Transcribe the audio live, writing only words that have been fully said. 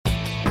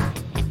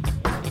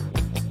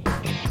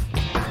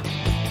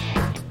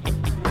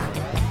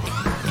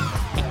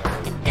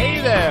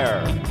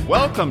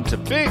Welcome to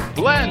Big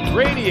Blend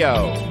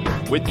Radio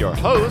with your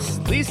hosts,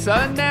 Lisa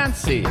and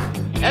Nancy,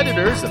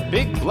 editors of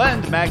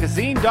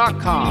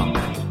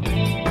BigBlendMagazine.com.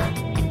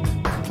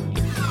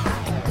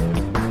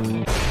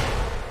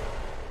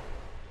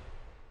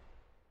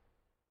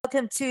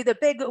 Welcome to the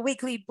Big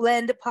Weekly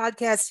Blend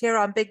podcast here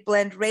on Big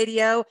Blend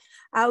Radio.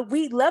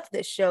 We love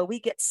this show. We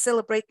get to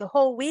celebrate the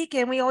whole week,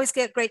 and we always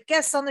get great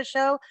guests on the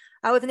show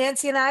with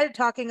Nancy and I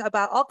talking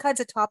about all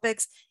kinds of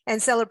topics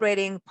and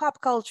celebrating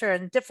pop culture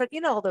and different,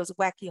 all those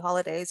wacky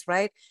holidays,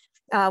 right?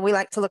 We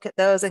like to look at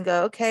those and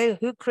go, okay,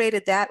 who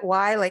created that?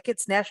 Why? Like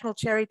it's National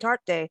Cherry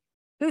Tart Day.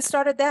 Who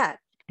started that?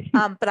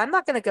 But I'm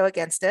not going to go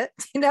against it,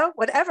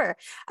 whatever.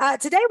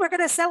 Today, we're going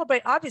to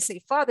celebrate,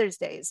 obviously, Father's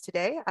Day is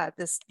today,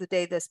 the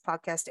day this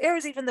podcast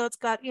airs, even though it's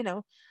got,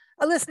 a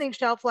listening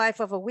shelf life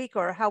of a week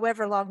or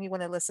however long you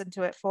want to listen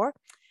to it for.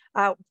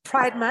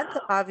 Pride Month,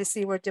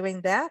 obviously, we're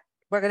doing that.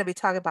 We're going to be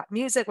talking about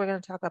music. We're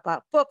going to talk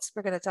about books.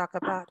 We're going to talk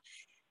about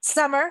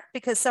summer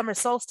because summer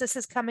solstice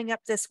is coming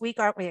up this week.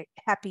 Aren't we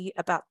happy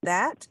about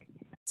that?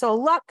 So a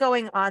lot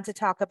going on to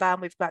talk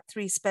about. We've got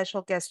three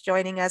special guests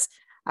joining us.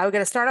 We're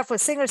going to start off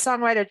with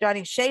singer-songwriter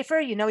Johnny Schaefer.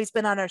 He's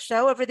been on our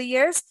show over the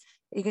years.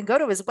 You can go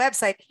to his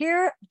website,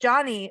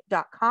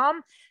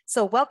 hearjohnny.com.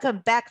 So welcome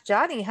back,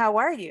 Johnny. How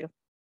are you?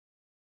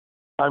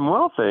 I'm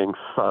well, thanks.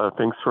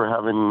 Thanks for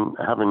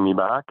having me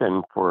back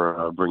and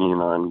for bringing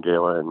on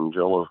Gayla and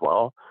Jill as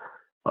well.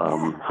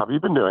 How have you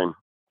been doing?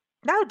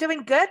 No,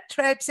 doing good.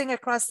 Traipsing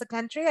across the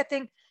country. I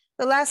think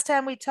the last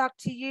time we talked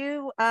to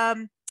you,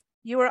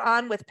 you were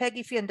on with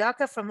Peggy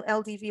Fiandaca from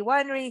LDV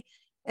Winery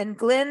and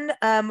Glenn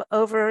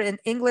over in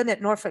England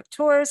at Norfolk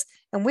Tours,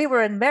 and we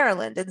were in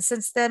Maryland. And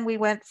since then, we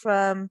went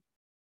from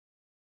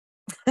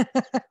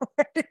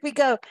where did we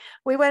go?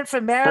 We went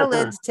from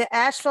Maryland to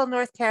Asheville,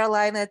 North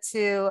Carolina,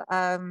 to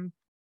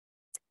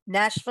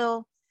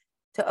Nashville,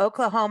 to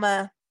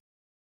Oklahoma,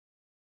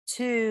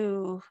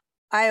 to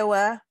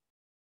Iowa,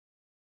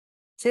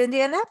 to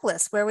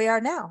Indianapolis, where we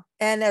are now.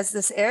 And as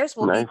this airs,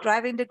 we'll be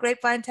driving to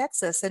Grapevine,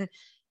 Texas. And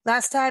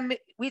last time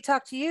we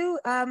talked to you,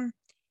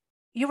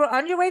 you were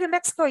on your way to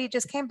Mexico, or you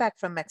just came back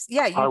from Mexico?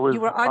 Yeah, you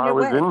were on your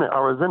way. I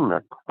was in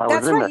Mexico.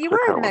 That's right. You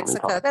were in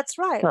Mexico. That's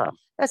right. Yeah.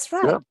 That's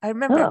right. Yep. I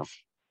remember. Yeah.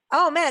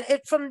 Oh, man.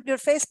 From your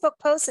Facebook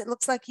post, it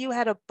looks like you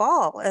had a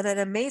ball and an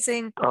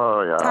amazing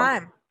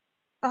time.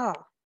 Oh,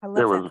 I love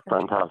it. It was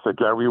fantastic.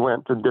 Yeah, we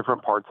went to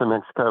different parts of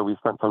Mexico. We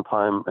spent some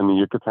time in the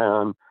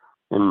Yucatan,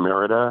 in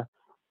Mérida,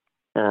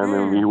 and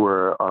then we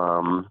were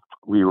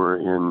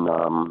in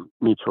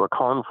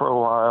Michoacan for a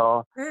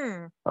while.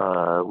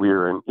 We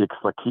were in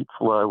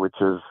Ixtaquixtla, which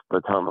is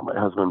the town that my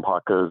husband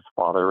Paco's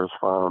father is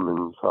from,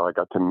 and so I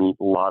got to meet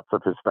lots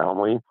of his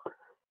family,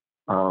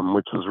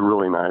 which was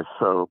really nice.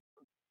 So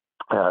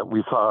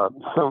we saw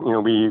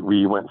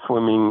we went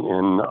swimming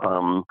in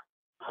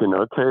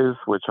cenotes,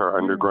 which are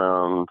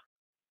underground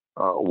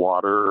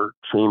water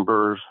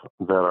chambers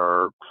that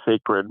are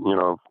sacred,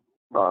 in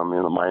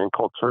the Mayan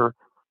culture,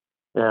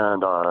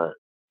 and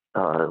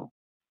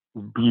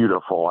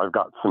beautiful. I've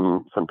got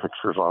some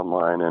pictures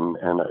online, and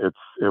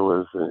it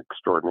was an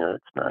extraordinary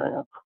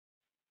experience.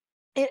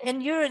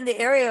 And you're in the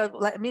area of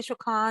like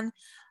Michoacan.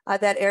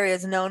 That area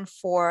is known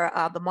for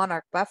the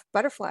monarch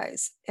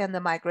butterflies and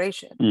the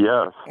migration.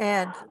 Yes.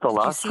 And the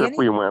last trip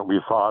we went, we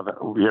got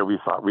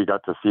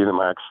to see them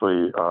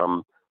actually,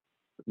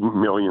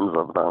 millions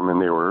of them,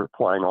 and they were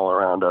flying all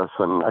around us.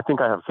 And I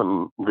think I have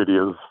some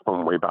videos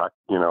from way back,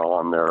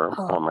 on there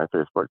on my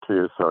Facebook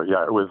too. So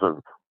yeah, it was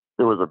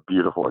a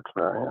beautiful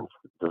experience.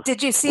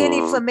 Did you see any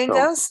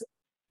flamingos?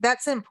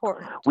 That's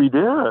important. We did.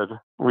 Yeah.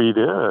 In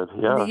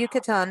the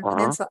Yucatan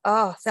Peninsula.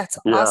 Oh, that's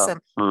awesome.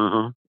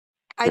 Mm-hmm.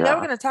 I know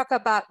we're going to talk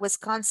about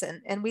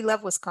Wisconsin, and we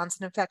love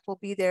Wisconsin. In fact, we'll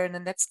be there in the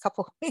next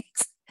couple of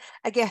weeks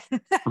again.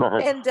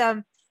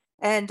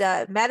 and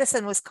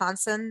Madison,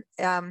 Wisconsin.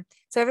 So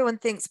everyone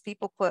thinks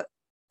people put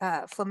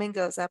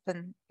flamingos up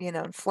in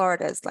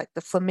Florida as like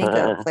the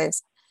flamingo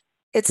place.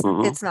 It's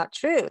not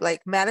true.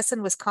 Like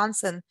Madison,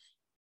 Wisconsin,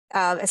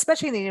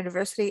 especially in the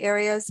university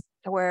areas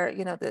where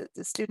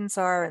the students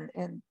are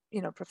and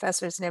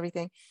professors and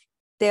everything,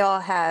 they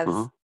all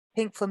have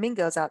pink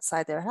flamingos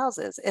outside their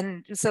houses.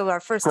 And so our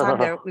first time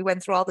there, we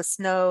went through all the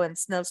snow and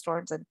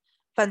snowstorms and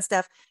fun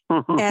stuff.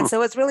 And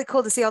so it's really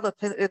cool to see all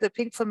the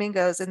pink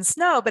flamingos in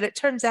snow. But it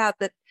turns out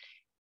that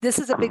this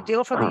is a big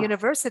deal for the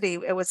university.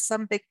 It was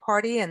some big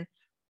party, and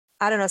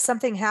I don't know,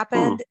 something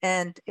happened,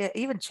 and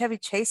even Chevy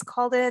Chase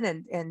called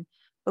in, and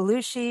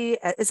Belushi.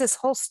 It's this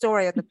whole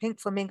story of the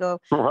pink flamingo.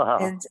 Wow.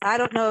 And I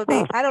don't know,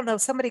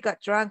 somebody got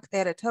drunk, they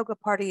had a toga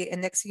party,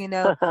 and next thing you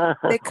know,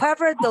 they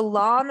covered the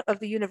lawn of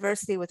the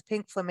university with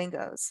pink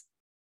flamingos.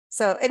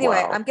 So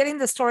anyway, I'm getting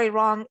the story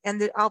wrong,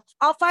 and I'll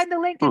find the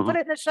link and put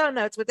it in the show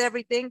notes with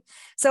everything.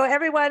 So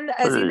everyone,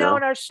 as you know,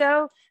 in our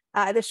show,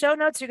 the show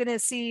notes, you're going to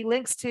see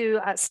links to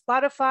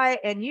Spotify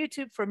and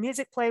YouTube for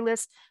music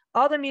playlists.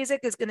 All the music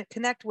is going to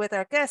connect with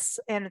our guests,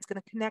 and it's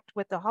going to connect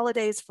with the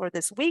holidays for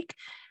this week.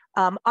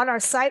 On our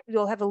site,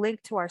 you'll have a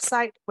link to our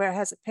site where it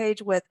has a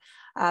page with,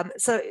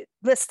 so it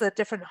lists the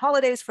different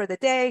holidays for the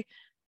day,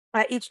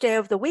 each day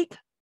of the week.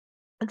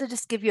 to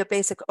just give you a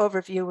basic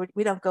overview.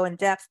 We don't go in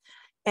depth.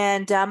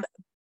 And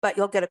but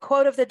you'll get a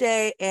quote of the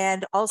day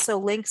and also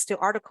links to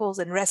articles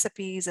and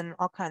recipes and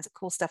all kinds of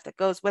cool stuff that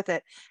goes with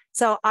it.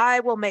 So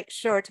I will make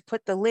sure to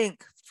put the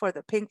link for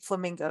the pink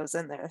flamingos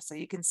in there so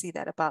you can see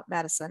that about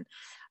Madison.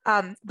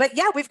 But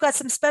yeah, we've got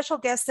some special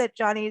guests that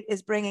Johnny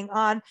is bringing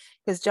on,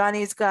 because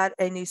Johnny's got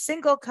a new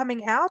single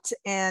coming out,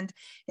 and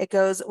it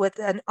goes with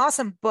an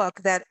awesome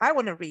book that I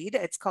want to read.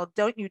 It's called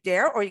Don't You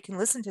Dare, or you can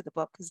listen to the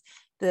book, because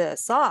the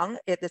song,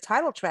 the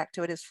title track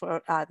to it is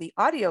for the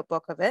audio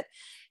book of it.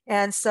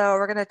 And so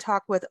we're going to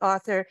talk with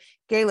author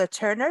Gayla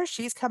Turner.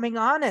 She's coming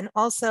on. And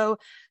also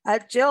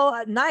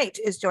Jill Knight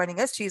is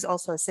joining us. She's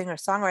also a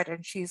singer-songwriter,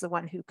 and she's the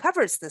one who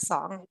covers the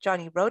song.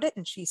 Johnny wrote it,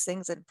 and she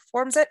sings and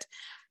performs it.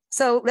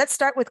 So let's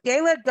start with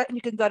Gayla.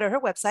 You can go to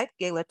her website,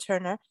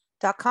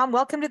 gaylaturner.com.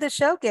 Welcome to the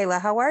show, Gayla.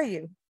 How are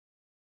you?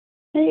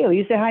 Hey,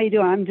 Lisa, how you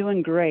doing? I'm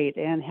doing great,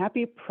 and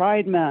happy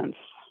Pride Month.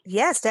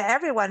 Yes, to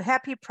everyone.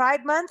 Happy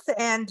Pride Month.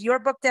 And your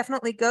book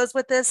definitely goes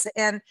with this.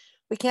 And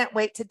we can't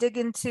wait to dig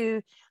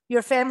into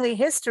your family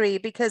history,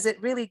 because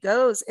it really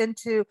goes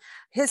into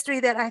history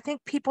that I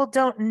think people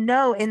don't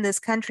know in this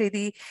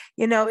country.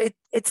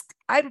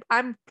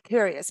 I'm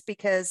curious,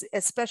 because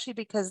especially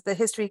because the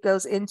history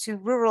goes into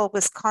rural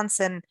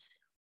Wisconsin.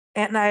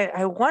 And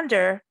I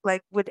wonder,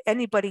 like, would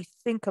anybody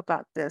think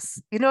about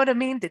this? You know what I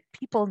mean? Did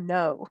people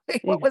know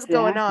what was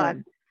going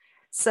on?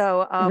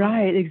 So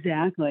right,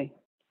 exactly.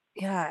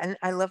 Yeah, and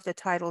I love the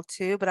title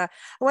too. But I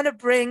want to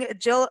bring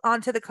Jill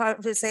into the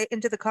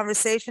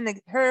conversation.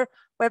 Her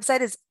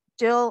website is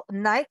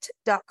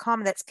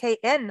jillknight.com. That's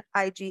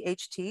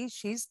Knight.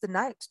 She's the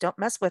Knight. Don't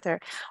mess with her.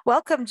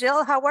 Welcome,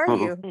 Jill. How are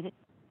you?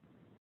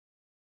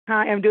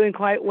 Hi, I'm doing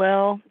quite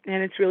well,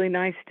 and it's really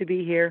nice to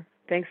be here.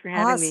 Thanks for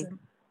having me.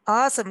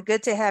 Awesome.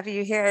 Good to have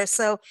you here.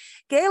 So,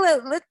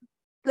 Gayla,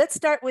 let's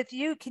start with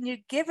you. Can you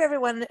give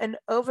everyone an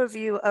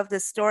overview of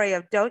the story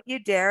of Don't You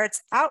Dare?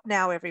 It's out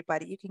now,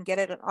 everybody. You can get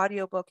it in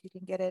audiobook. You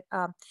can get it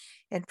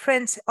in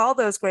print, all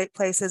those great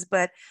places.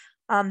 But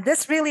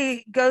this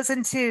really goes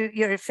into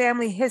your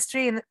family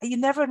history, and you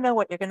never know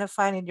what you're going to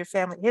find in your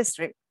family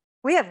history.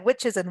 We have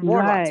witches and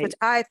warlocks, which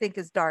I think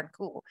is darn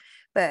cool.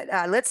 But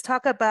let's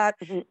talk about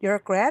your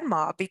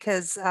grandma,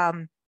 because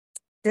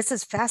this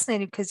is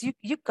fascinating, because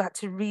you got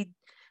to read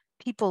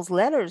people's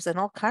letters and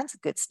all kinds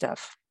of good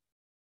stuff.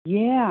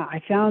 Yeah,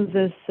 I found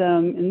this,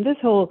 and this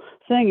whole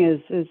thing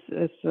is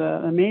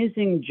an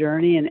amazing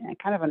journey and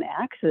kind of an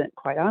accident,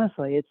 quite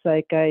honestly. It's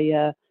like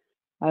I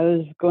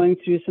was going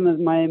through some of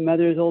my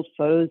mother's old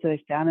photos that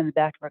I found in the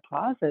back of her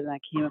closet, and I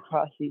came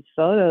across these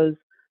photos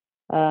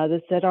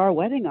that said our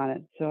wedding on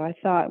it. So I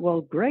thought, well,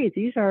 great,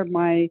 these are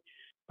my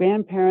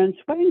grandparents'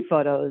 wedding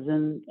photos.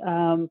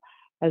 And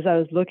as I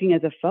was looking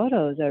at the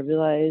photos, I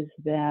realized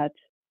that,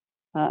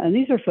 and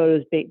these are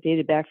photos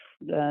dated back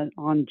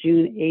on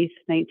June 8th,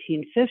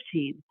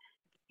 1915,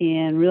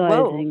 and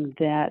realizing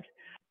that,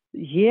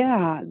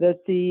 that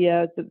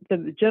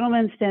the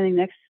gentleman standing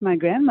next to my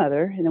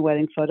grandmother in the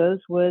wedding photos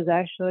was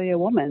actually a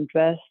woman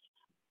dressed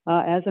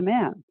as a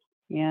man.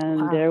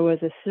 And there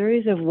was a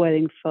series of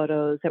wedding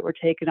photos that were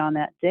taken on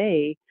that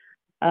day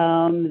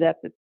that,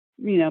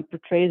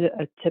 portrays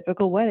a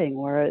typical wedding,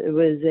 where it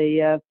was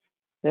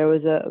there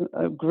was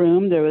a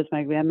groom. There was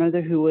my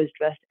grandmother, who was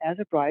dressed as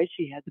a bride.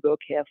 She had the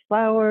bouquet of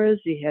flowers.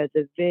 She had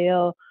the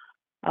veil.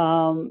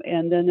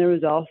 And then there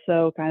was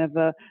also kind of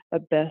a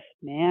best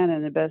man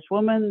and a best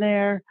woman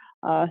there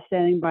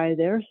standing by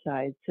their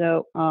side.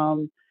 So,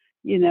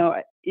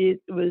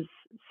 it was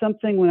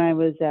something when I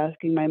was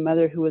asking my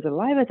mother, who was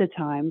alive at the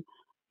time,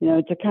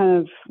 to kind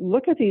of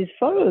look at these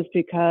photos,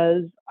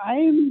 because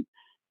I'm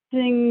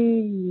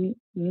seeing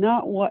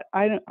not what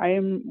I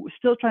am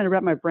still trying to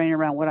wrap my brain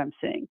around what I'm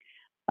seeing.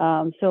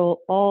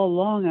 So all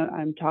along,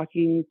 I'm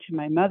talking to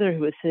my mother,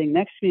 who was sitting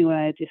next to me when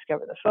I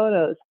discovered the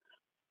photos,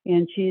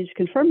 and she's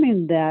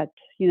confirming that,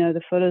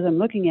 the photos I'm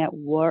looking at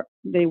were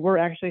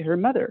actually her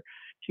mother.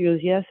 She goes,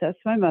 "Yes, that's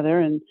my mother."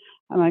 And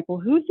I'm like, "Well,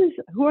 who's this?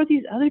 Who are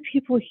these other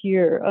people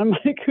here?" I'm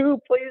like, "Who?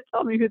 Please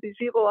tell me who these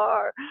people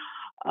are."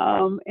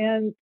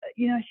 And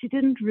she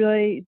didn't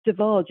really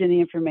divulge any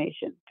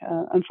information.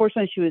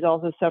 Unfortunately, she was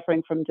also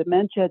suffering from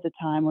dementia at the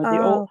time,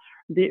 or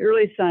the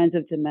early signs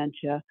of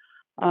dementia.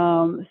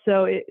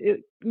 So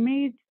it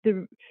made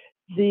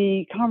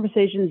the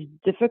conversations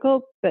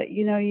difficult. But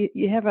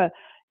you have a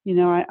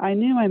I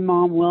knew my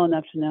mom well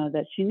enough to know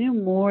that she knew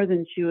more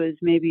than she was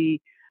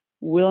maybe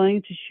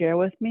willing to share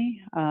with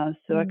me.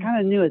 So I kind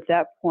of knew at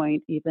that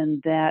point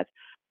even that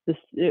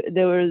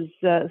there was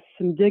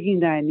some digging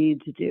that I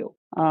needed to do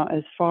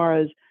as far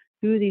as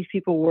who these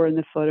people were in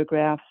the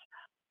photographs.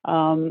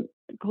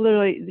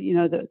 Clearly,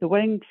 the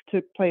wedding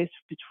took place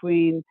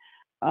between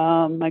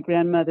my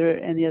grandmother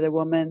and the other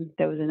woman.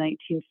 That was in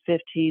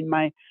 1915.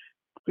 My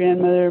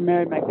grandmother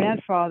married my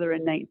grandfather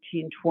in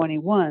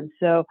 1921.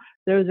 So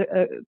there was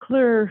a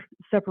clear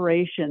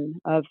separation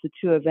of the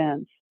two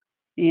events.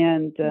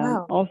 And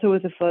also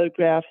with the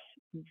photographs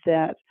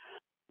that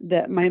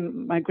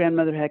my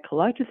grandmother had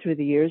collected through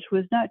the years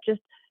was not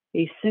just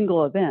a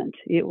single event.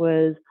 It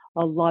was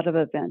a lot of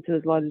events. There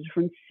was a lot of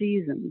different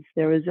seasons.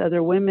 There was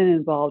other women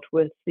involved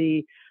with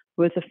the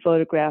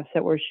photographs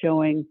that were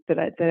showing that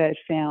I had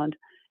found,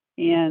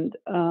 and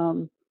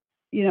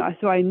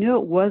so I knew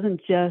it wasn't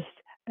just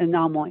an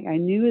anomaly. I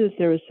knew that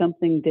there was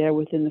something there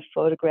within the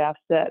photographs,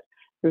 that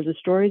there's a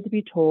story to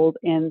be told.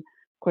 And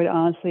quite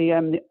honestly,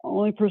 I'm the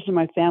only person in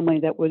my family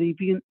that would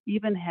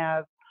even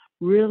have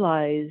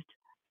realized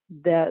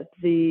that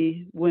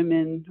the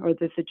women, or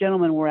that the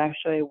gentlemen, were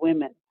actually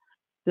women.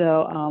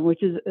 So,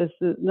 which is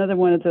another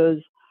one of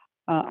those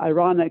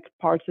ironic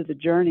parts of the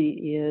journey,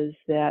 is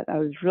that I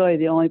was really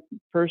the only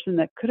person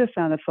that could have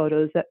found the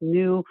photos that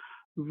knew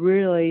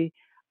really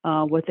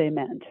what they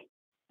meant.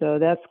 So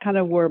that's kind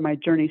of where my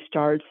journey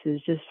starts,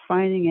 is just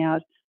finding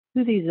out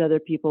who these other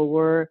people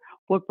were,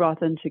 what brought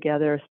them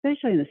together,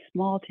 especially in the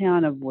small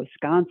town of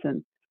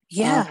Wisconsin.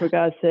 Yeah. For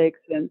God's sakes.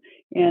 And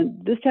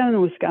this town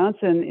in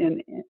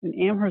Wisconsin, in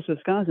Amherst,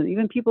 Wisconsin,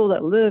 even people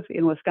that live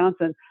in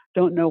Wisconsin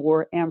don't know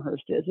where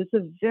Amherst is. It's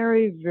a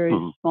very, very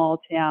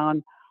small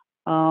town.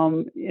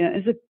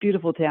 It's a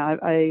beautiful town.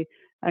 I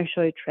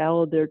actually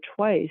traveled there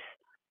twice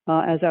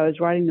as I was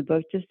writing the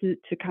book, just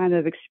to kind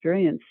of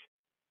experience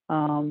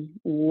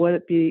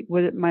what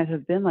it might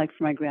have been like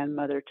for my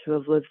grandmother to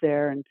have lived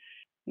there, and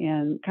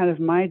kind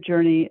of my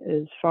journey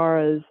as far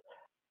as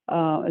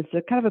it's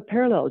a kind of a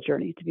parallel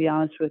journey, to be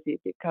honest with you,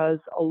 because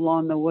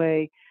along the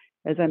way,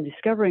 as I'm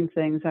discovering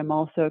things, I'm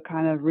also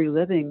kind of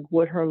reliving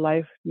what her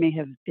life may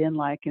have been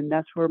like, and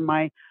that's where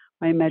my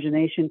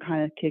imagination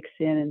kind of kicks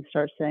in and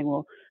starts saying,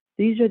 well,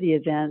 these are the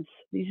events,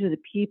 these are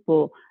the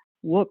people,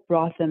 what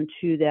brought them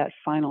to that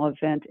final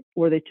event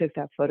where they took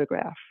that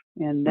photograph.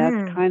 And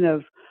that's kind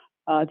of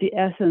the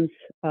essence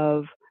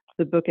of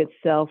the book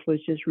itself, was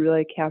just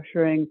really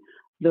capturing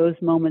those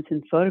moments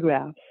in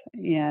photographs.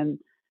 And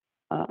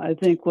I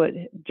think what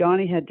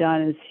Johnny had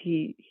done is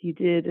he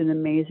did an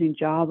amazing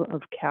job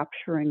of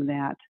capturing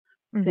that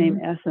same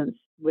essence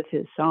with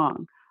his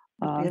song.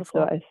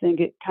 So I think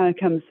it kind of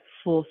comes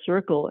full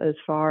circle as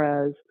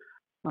far as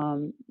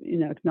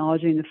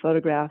acknowledging the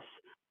photographs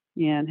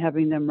and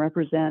having them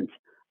represent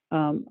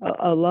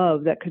a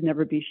love that could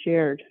never be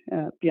shared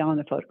beyond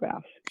the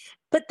photographs.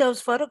 But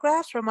those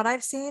photographs, from what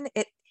I've seen,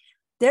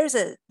 there's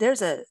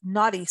a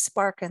naughty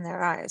spark in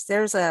their eyes.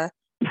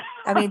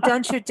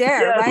 Don't you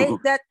dare, right?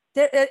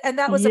 And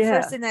that was the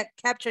first thing that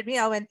captured me.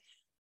 And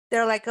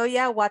they're like, "Oh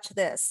yeah, watch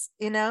this,"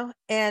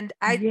 And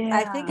I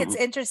think it's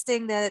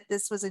interesting that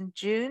this was in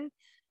June,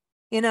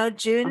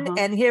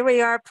 and here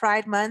we are,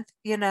 Pride Month,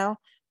 and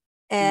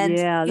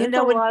there's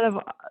a lot of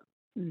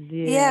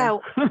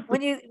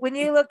when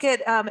you look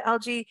at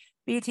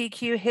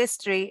LGBTQ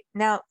history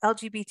now,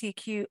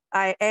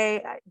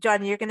 LGBTQIA,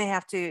 John, you're going to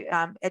have to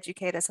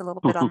educate us a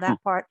little bit on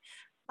that part.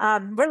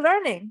 We're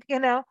learning,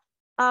 and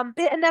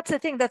that's the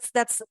thing.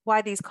 That's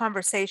why these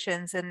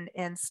conversations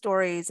and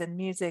stories and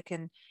music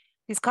and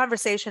these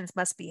conversations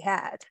must be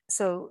had,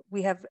 so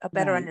we have a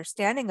better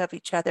understanding of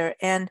each other.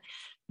 And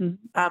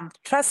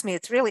trust me,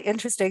 it's really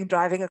interesting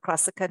driving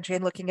across the country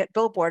and looking at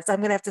billboards.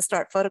 I'm going to have to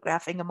start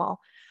photographing them all.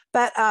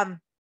 But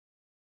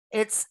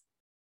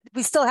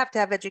we still have to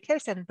have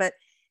education. But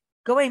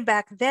going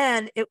back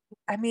then,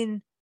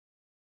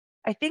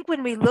 I think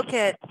when we look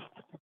at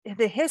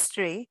the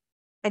history,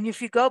 and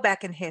if you go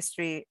back in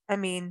history,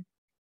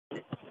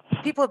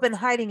 people have been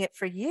hiding it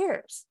for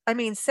years.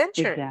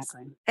 Centuries.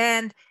 Exactly.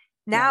 And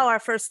now our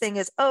first thing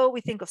is,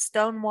 we think of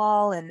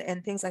Stonewall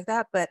and things like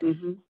that. But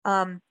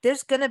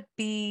there's going to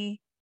be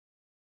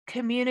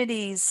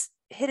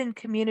hidden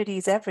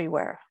communities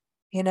everywhere.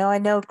 I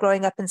know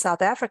growing up in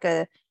South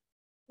Africa,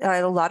 I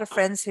had a lot of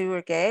friends who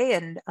were gay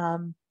and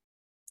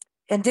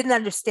didn't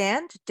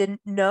understand,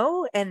 didn't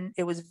know. And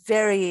it was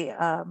very,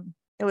 it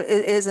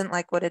isn't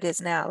like what it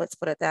is now. Let's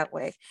put it that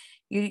way.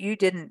 You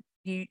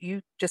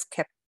just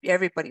kept,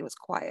 everybody was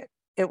quiet.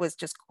 It was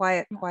just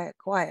quiet.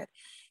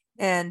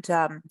 And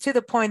to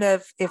the point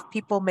of, if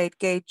people made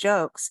gay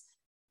jokes,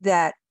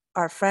 that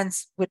our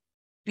friends would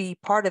be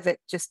part of it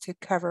just to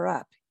cover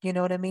up, you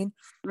know what I mean?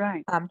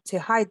 Right. To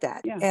hide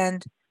that. Yeah.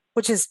 And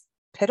which is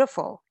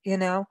pitiful,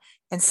 and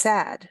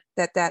sad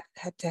that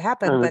had to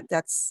happen, but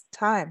that's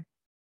time.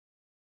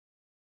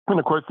 And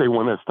of course they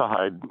want us to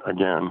hide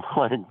again.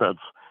 Like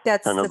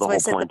that's kind of the whole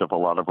point of a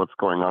lot of what's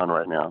going on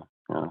right now.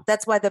 Yeah.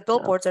 That's why the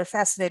billboards are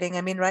fascinating.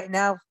 Right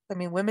now,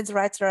 women's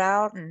rights are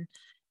out, and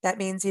that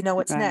means,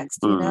 what's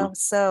next,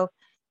 so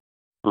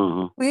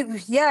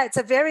it's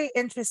a very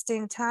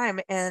interesting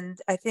time. And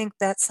I think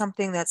that's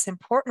something that's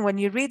important when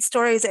you read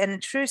stories and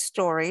true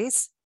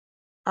stories.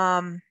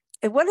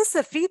 What has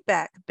the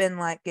feedback been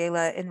like,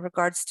 Gayla, in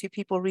regards to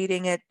people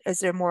reading it? Is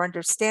there more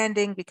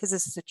understanding because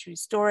this is a true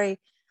story?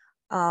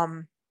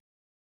 Getting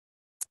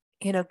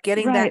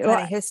that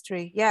kind of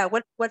history. Yeah.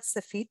 What's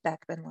the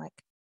feedback been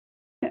like?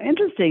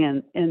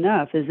 Interesting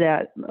enough is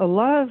that a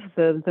lot of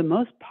the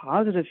most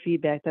positive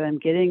feedback that I'm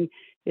getting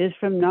is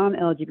from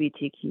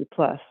non-LGBTQ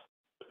plus,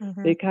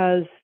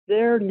 because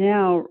they're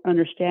now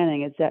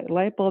understanding. It's that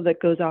light bulb that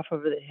goes off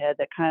over the head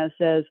that kind of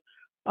says,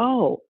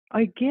 "Oh,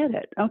 I get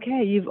it.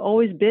 Okay, you've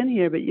always been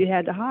here, but you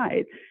had to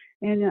hide."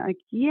 And like,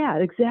 yeah,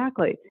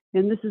 exactly.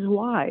 And this is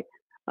why,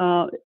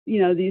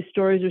 these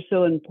stories are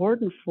so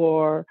important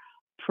for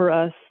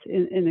us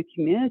in the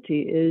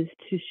community, is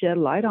to shed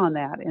light on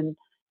that. And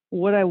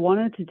what I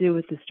wanted to do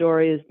with the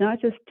story is not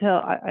just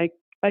tell,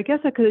 I guess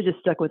I could have just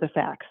stuck with the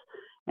facts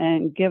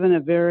and given a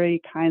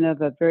very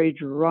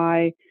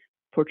dry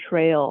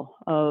portrayal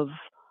of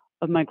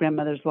my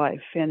grandmother's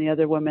life and the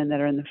other women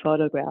that are in the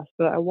photographs.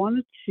 But I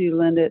wanted to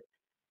lend it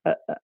a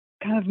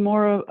kind of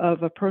more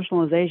of a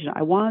personalization.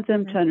 I wanted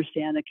them to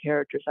understand the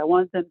characters. I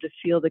wanted them to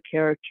feel the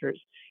characters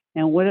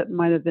and what it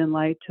might have been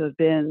like to have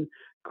been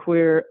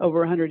queer over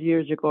 100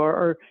 years ago,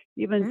 or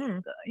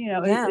even,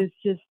 it's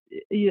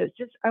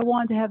just, I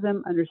wanted to have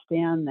them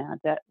understand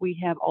that we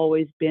have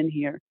always been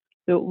here.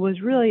 So it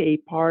was really a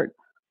part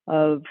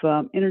of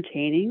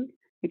entertaining,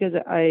 because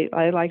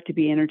I like to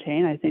be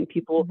entertained. I think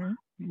people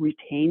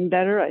retain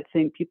better. I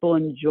think people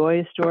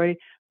enjoy a story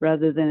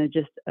rather than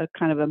just a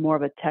kind of a more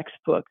of a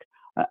textbook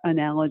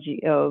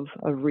analogy of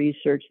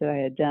research that I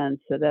had done.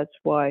 So that's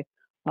why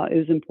it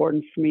was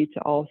important for me to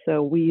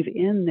also weave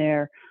in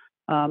there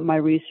my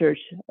research,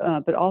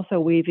 but also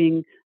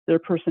weaving their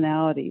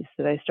personalities,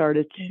 that I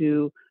started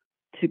to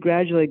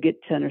gradually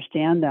get to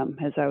understand them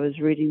as I was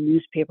reading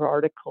newspaper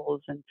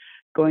articles and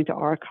going to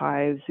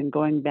archives and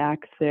going back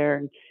there.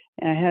 And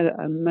I had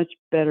a much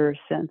better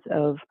sense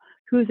of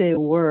who they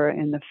were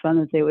and the fun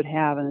that they would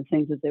have and the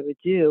things that they would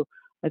do.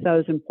 I thought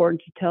it was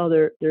important to tell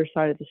their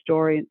side of the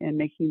story and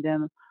making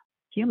them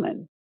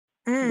human.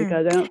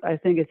 Because I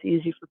think it's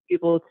easy for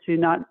people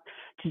to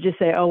just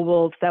say, oh,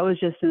 well, that was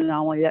just an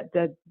anomaly.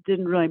 That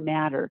didn't really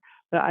matter.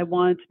 But I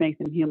wanted to make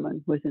them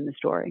human within the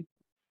story.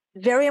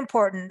 Very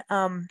important.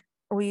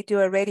 We do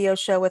a radio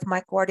show with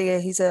Mike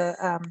Guardia. He's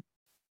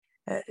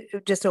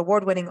just an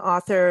award-winning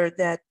author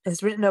that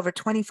has written over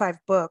 25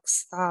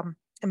 books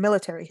in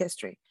military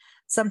history.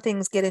 Some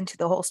things get into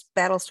the whole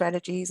battle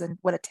strategies and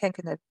what a tank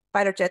and a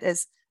fighter jet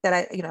is that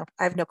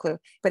I have no clue,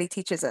 but he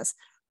teaches us.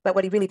 But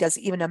what he really does,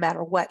 even no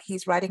matter what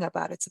he's writing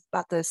about, it's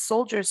about the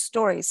soldiers'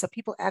 stories, so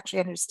people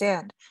actually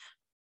understand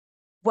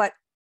what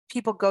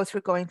people go through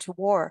going to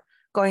war,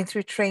 going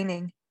through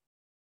training,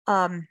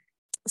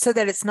 so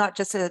that it's not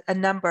just a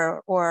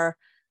number or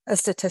a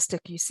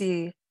statistic you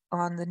see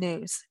on the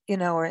news,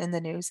 or in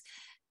the news,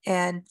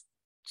 and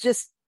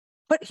just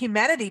put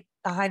humanity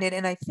behind it.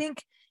 And I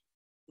think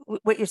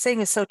what you're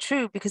saying is so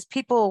true, because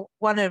people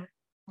want to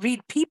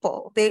read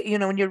people. They,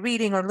 when you're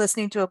reading or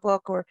listening to a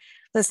book or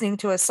listening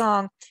to a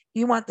song,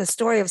 you want the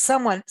story of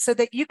someone so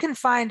that you can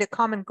find a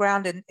common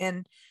ground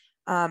and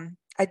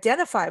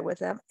identify with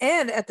them.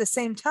 And at the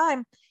same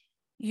time,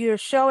 you're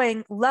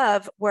showing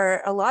love,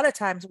 where a lot of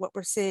times what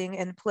we're seeing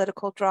in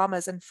political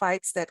dramas and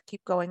fights that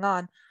keep going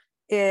on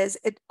is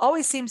it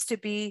always seems to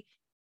be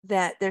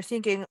that they're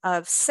thinking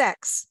of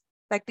sex,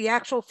 like the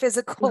actual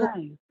physical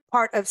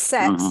part of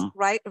sex,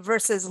 right,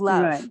 versus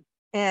love. Right.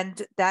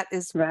 And that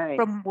is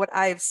from what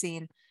I've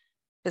seen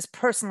just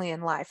personally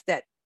in life,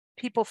 that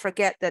people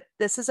forget that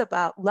this is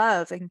about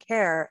love and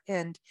care.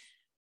 And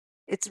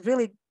it's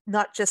really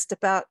not just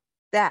about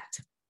that,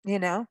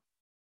 No,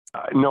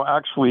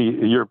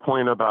 actually, your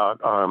point about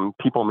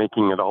people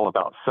making it all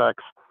about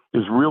sex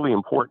is really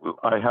important.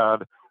 I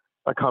had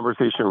a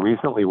conversation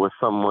recently with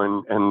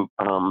someone, and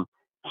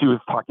she was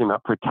talking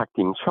about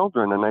protecting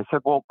children. And I said,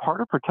 well,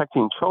 part of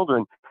protecting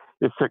children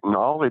is to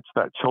acknowledge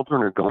that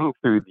children are going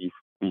through these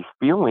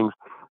feelings.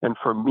 And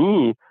for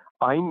me,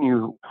 I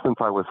knew since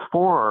I was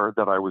 4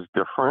 that I was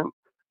different.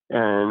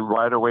 And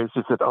right away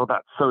she said, oh,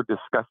 that's so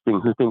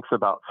disgusting. Who thinks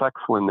about sex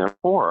when they're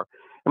 4?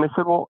 And I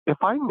said, well, if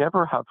I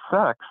never have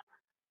sex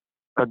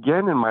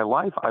again in my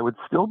life, I would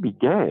still be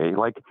gay.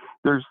 Like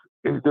there's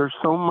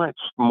so much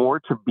more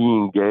to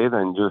being gay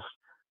than just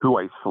who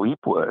I sleep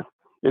with.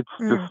 It's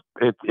just,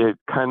 it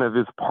kind of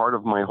is part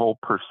of my whole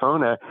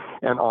persona.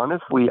 And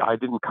honestly, I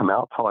didn't come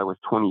out till I was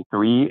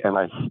 23, and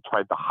I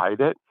tried to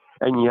hide it.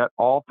 And yet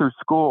all through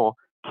school,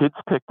 kids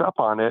picked up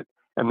on it,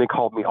 and they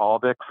called me all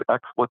the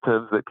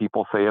expletives that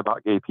people say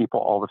about gay people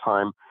all the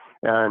time.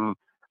 And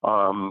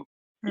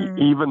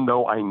even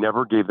though I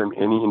never gave them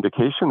any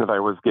indication that I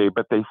was gay,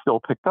 but they still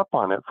picked up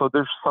on it. So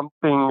there's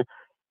something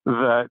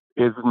that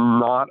is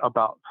not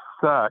about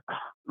sex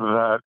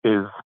that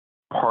is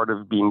part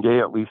of being gay,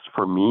 at least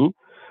for me.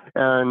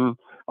 And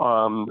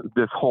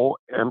this whole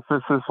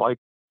emphasis, like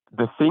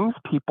the things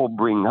people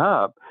bring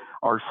up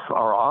are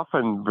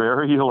often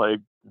very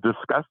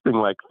disgusting,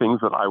 like things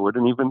that I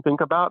wouldn't even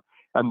think about.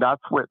 And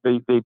that's what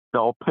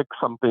they'll pick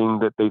something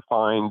that they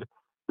find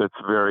that's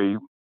very,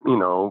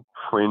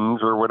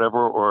 fringe or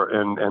whatever,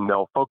 and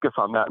they'll focus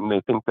on that, and they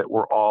think that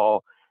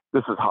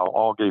this is how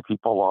all gay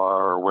people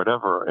are or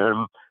whatever.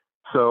 And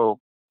so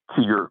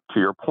to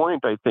your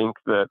point, I think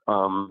that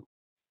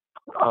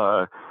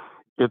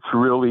it's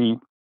really,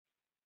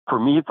 for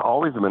me, it's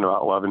always been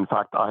about love. In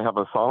fact, I have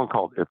a song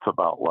called It's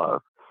About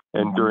Love.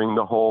 And during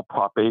the whole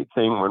Prop 8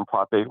 thing, when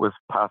Prop 8 was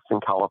passed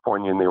in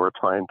California and they were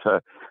trying to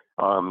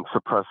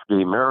suppress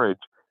gay marriage,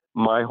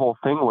 my whole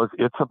thing was,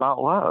 it's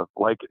about love.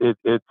 Like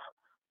it's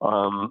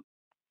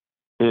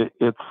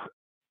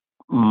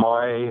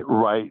my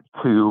right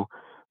to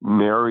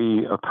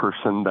marry a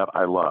person that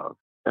I love.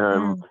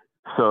 And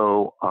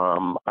so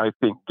I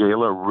think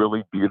Gayla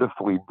really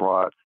beautifully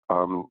brought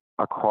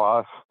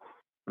across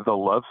the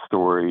love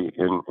story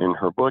in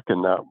her book,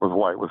 and that was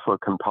why it was so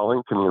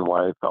compelling to me and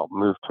why I felt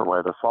moved to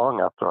write a song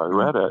after I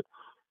read it.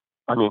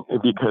 I mean,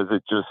 because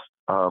it just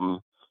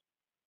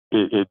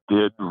it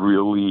did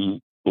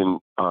really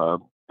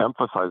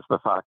emphasize the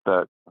fact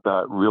that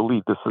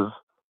really this is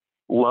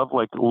love.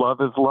 Like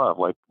love is love.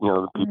 Like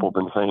people have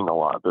been saying a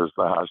lot. There's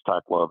the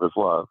hashtag love is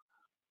love.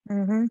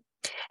 Mm-hmm.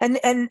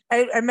 And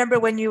I remember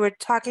when you were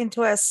talking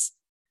to us,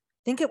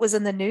 I think it was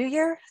in the new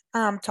year,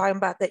 talking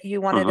about that you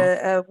wanted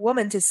a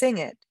woman to sing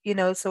it,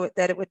 so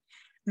that it would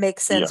make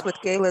sense with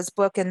Gayla's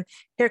book. And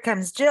here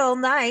comes Jill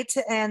Knight.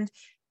 And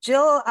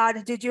Jill,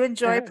 did you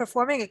enjoy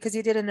performing it? Because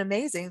you did an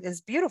amazing.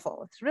 It's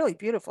beautiful. It's really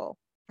beautiful.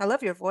 I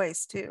love your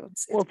voice too.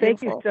 It's well,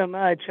 beautiful. Thank you so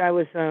much. I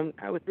was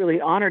really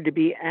honored to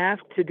be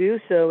asked to do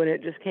so, and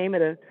it just came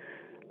at a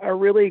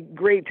really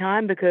great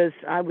time because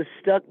I was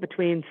stuck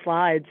between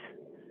slides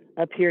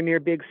up here near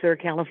Big Sur,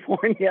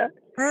 California.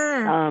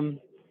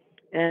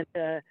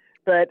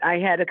 But I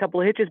had a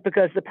couple of hitches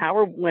because the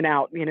power went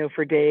out,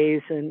 for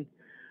days, and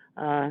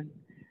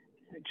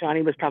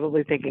Johnny was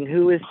probably thinking,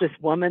 who is this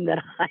woman that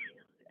I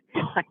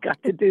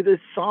got to do this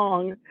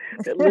song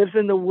that lives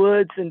in the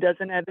woods and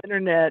doesn't have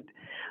internet?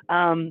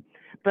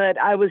 But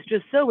I was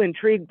just so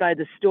intrigued by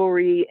the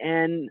story,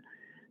 and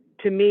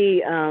to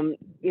me, to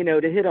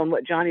hit on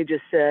what Johnny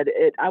just said,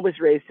 I was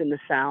raised in the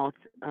South,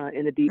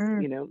 in the deep,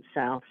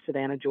 South,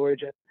 Savannah,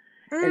 Georgia.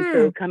 And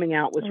so coming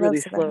out was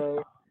really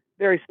slow,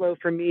 very slow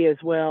for me as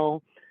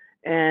well.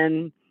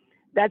 And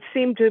that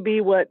seemed to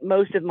be what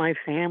most of my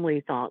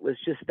family thought was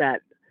just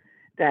that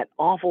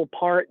awful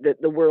part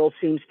that the world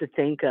seems to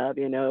think of,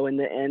 and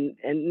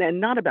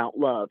not about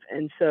love.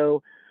 And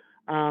so,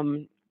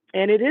 and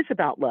it is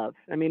about love.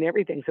 I mean,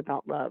 everything's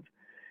about love.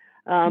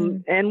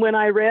 And when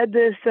I read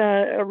this,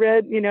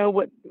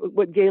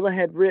 what Gayla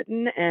had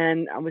written,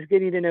 and I was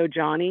getting to know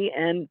Johnny,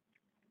 and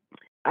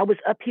I was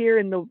up here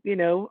in the,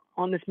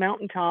 on this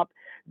mountaintop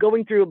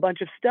going through a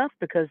bunch of stuff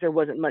because there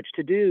wasn't much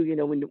to do,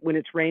 when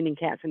it's raining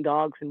cats and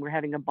dogs and we're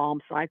having a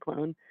bomb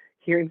cyclone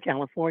here in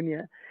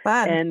California.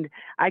 Fun. And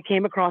I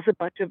came across a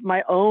bunch of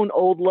my own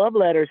old love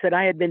letters that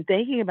I had been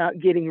thinking about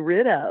getting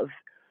rid of.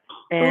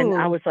 And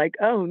I was like,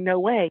 oh, no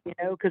way,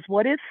 because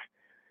what if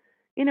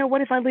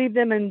I leave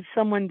them and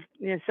someone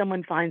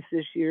finds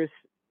this year's,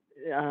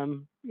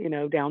 down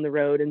the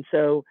road. And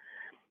so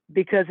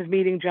because of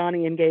meeting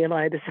Johnny and Gayla,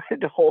 I decided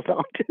to hold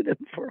on to them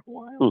for a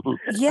while.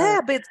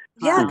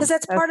 Because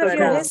that's part of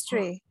your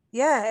history.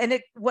 Yeah. And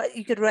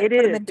you could put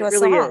them into a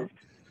song,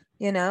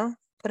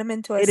 put them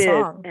into a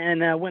song.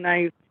 And when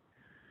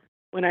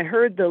I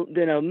heard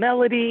the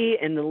melody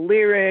and the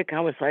lyric,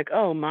 I was like,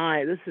 oh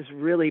my, this is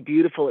really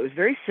beautiful. It was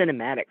very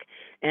cinematic.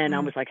 And I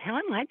was like, how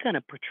am I going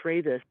to portray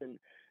this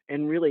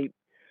and really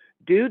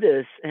do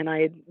this? And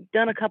I had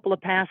done a couple of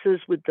passes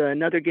with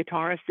another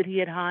guitarist that he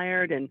had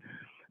hired, and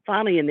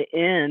finally in the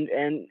end,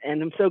 and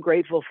I'm so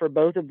grateful for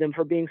both of them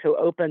for being so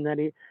open that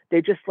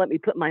they just let me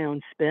put my own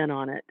spin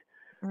on it.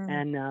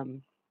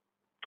 And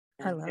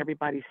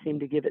everybody seemed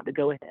to give it the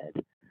go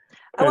ahead.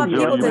 I want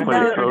people to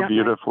know so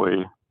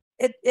beautifully.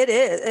 It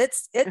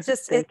is. It's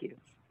just thank you.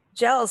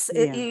 Gels,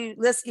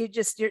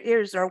 your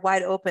ears are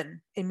wide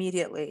open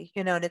immediately,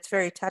 and it's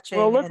very touching.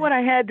 Well, look what I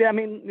had. I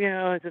mean,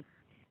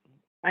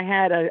 I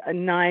had a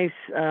nice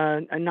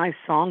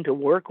song to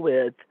work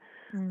with.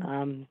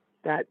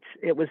 That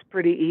it was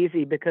pretty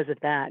easy because of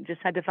that. Just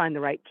had to find the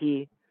right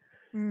key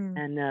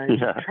and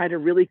try to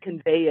really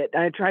convey it.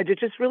 I tried to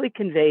just really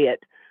convey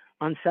it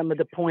on some of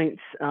the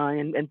points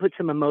and put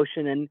some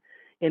emotion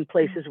in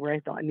places where I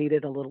thought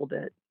needed a little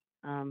bit.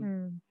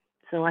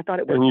 So I thought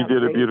it was. And you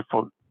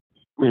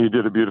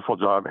did a beautiful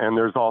job. And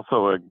there's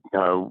also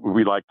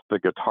we liked the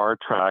guitar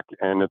track,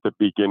 and at the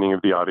beginning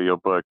of the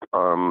audiobook,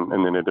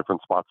 and then in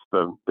different spots,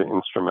 the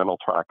instrumental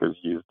track is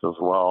used as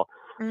well.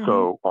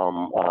 So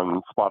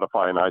on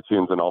Spotify and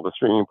iTunes and all the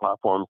streaming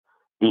platforms,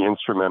 the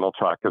instrumental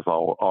track is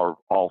are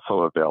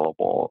also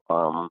available.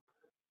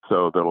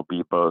 So that'll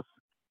be both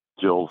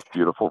Jill's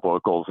beautiful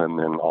vocals and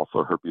then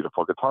also her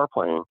beautiful guitar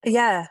playing.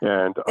 Yeah.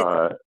 And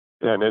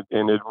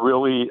it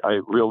really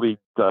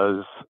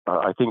does.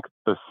 I think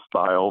the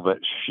style that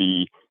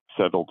she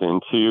settled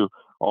into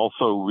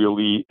also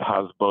really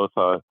has both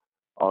there's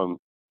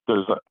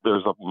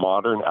a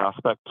modern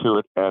aspect to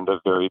it and a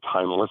very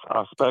timeless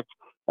aspect.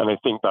 And I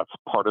think that's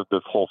part of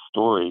this whole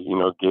story.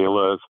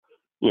 Gayla's,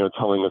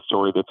 telling a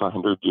story that's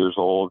 100 years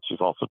old. She's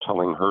also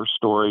telling her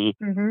story.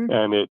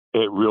 And it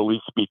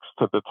really speaks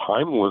to the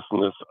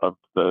timelessness of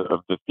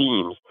the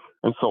themes.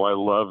 And so I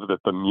love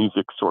that the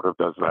music sort of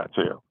does that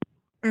too.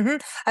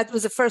 That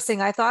was the first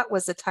thing I thought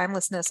was the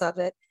timelessness of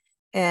it.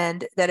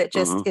 And that it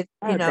just,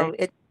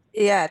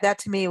 that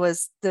to me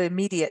was the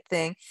immediate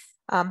thing.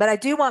 But I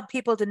do want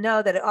people to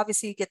know that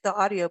obviously you get the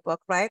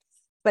audiobook, right?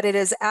 But it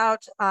is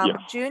out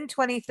June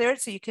 23rd,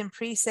 so you can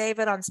pre-save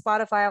it on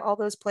Spotify, all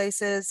those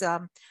places.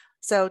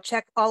 So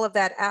check all of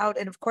that out.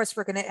 And of course,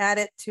 we're going to add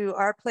it to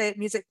our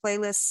music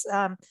playlists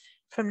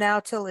from now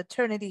till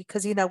eternity,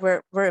 because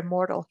we're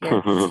immortal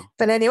here.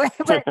 But anyway,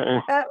 we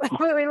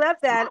love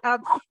that.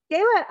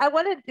 Gayla, I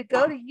wanted to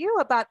go to you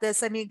about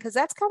this. I mean, because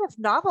that's kind of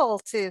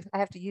novel I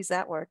have to use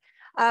that word,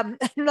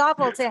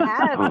 novel to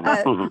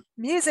have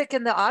music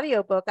in the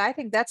audiobook. I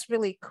think that's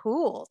really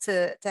cool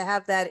to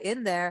have that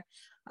in there.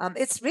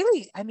 It's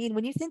really, I mean,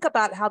 when you think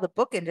about how the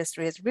book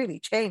industry has really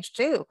changed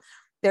too,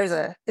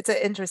 it's an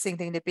interesting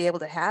thing to be able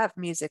to have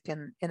music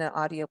in an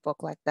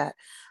audiobook like that.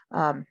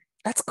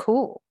 That's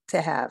cool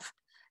to have.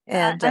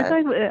 And I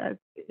think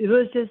it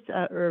was just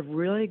a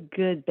really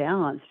good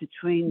balance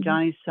between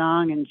Johnny's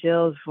song and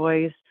Jill's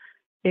voice.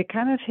 It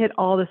kind of hit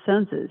all the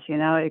senses,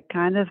 it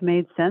kind of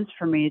made sense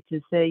for me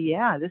to say,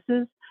 yeah, this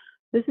is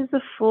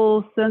a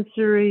full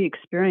sensory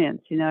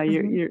experience.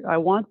 I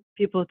want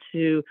people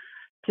to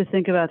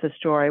think about the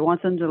story. I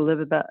want them to live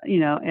about,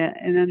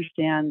 and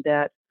understand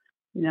that,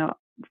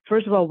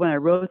 first of all, when I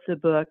wrote the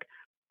book,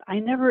 I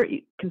never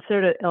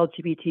considered it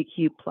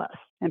LGBTQ plus,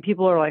 and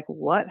people are like,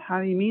 "What?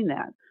 How do you mean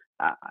that?"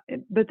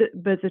 But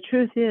the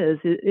truth is,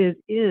 it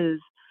is,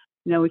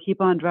 we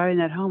keep on driving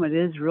that home. It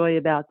is really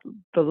about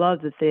the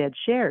love that they had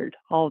shared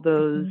all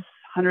those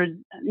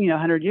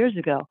 100 years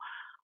ago.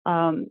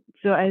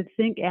 So I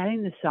think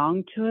adding the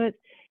song to it,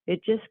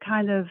 it just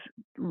kind of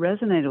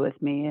resonated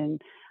with me,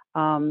 and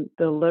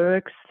the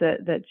lyrics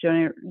that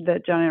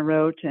Johnny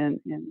wrote and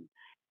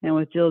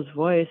with Jill's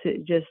voice,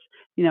 it just,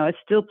 it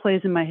still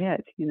plays in my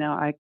head.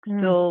 I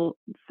still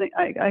think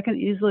I can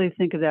easily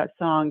think of that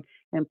song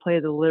and play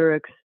the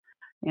lyrics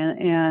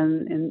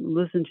and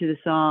listen to the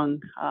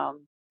song,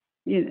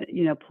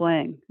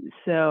 playing.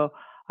 So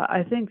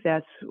I think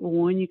that's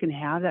when you can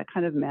have that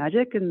kind of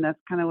magic, and that's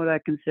kind of what I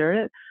consider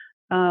it.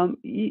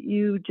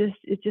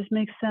 It just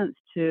makes sense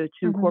to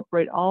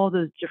incorporate all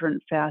those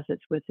different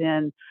facets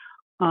within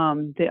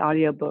the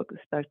audiobook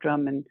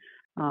spectrum. And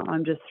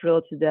I'm just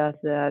thrilled to death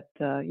that,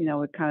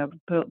 we kind of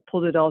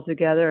pulled it all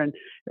together. And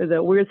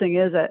the weird thing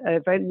is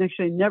I've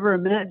actually never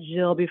met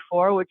Jill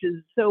before, which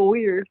is so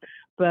weird.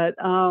 But,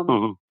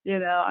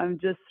 I'm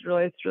just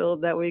really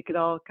thrilled that we could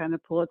all kind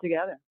of pull it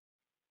together.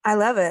 I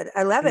love it.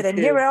 I love it. And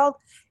too. here we're all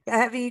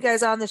having you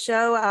guys on the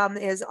show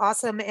is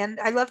awesome. And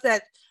I love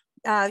that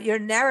your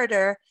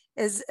narrator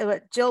is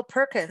Jill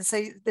Perkins.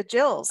 So the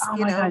Jills, Oh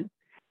my God.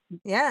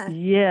 Yeah.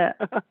 Yeah.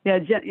 Yeah.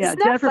 Isn't that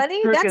Jennifer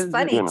funny? Perkins, That's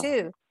funny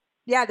too.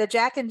 Yeah, the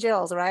Jack and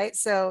Jills, right?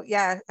 So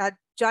yeah,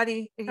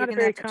 Johnny, you're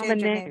gonna have to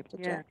change your name to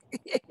Jack.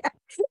 Yeah.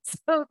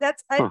 So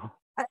that's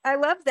I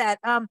love that.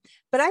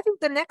 But I think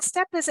the next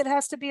step is it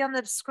has to be on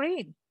the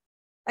screen.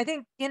 I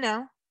think we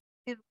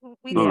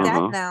need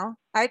that now.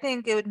 I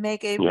think it would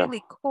make a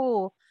really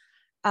cool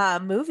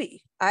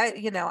movie. I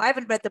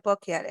haven't read the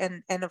book yet,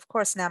 and of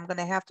course now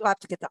I'll have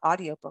to get the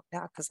audiobook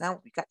now, because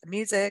now we got the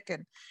music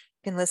and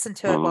can listen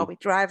to it while we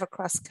drive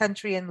across the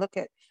country and look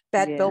at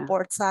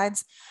billboard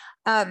signs.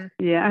 I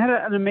had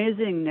an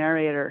amazing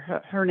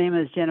narrator. Her name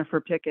is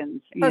Jennifer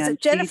Pickens. Was it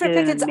Jennifer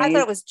Pickens? I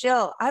thought it was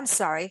Jill. I'm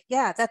sorry.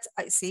 Yeah,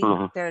 I see.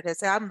 There it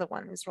is. I'm the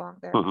one who's wrong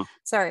there.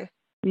 Sorry.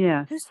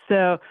 Yeah.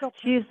 So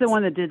she's the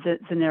one that did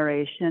the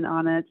narration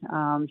on it.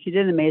 She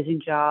did an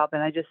amazing job,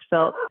 and I just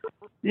felt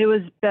it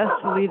was best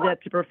to leave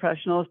that to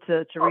professionals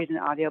to read an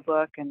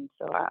audiobook. And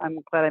so I'm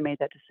glad I made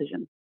that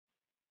decision.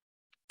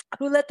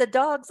 Who let the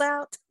dogs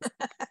out?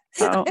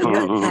 Oh,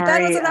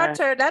 that wasn't our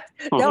turn. I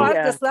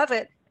just love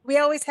it. We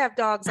always have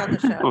dogs on the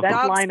show.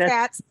 Dogs, Linus.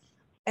 Cats,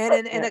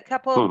 and in a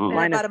couple, in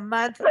about a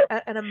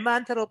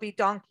month, it'll be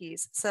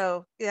donkeys.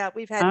 So yeah,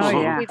 we've had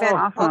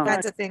awesome. all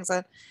kinds of things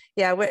on.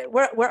 Yeah,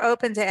 we're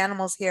open to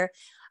animals here.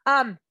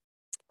 But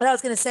I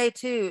was going to say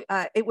too,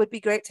 it would be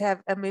great to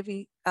have a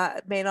movie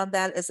made on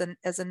that as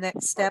a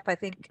next step. I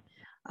think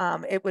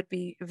it would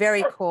be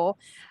very cool.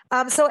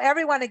 So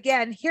everyone,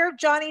 again,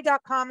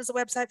 hearjohnny.com is the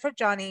website for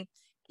Johnny.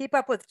 Keep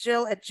up with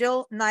Jill at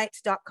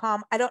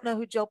jillknight.com. I don't know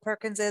who Jill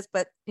Perkins is,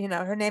 but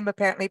her name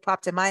apparently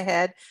popped in my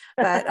head.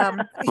 But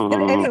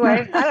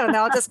anyway, I don't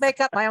know. I'll just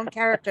make up my own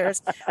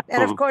characters.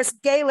 And of course,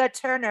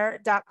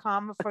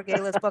 GaylaTurner.com for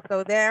Gayla's book.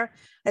 Go there.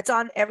 It's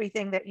on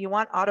everything that you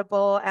want: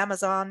 Audible,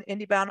 Amazon,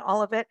 IndieBound,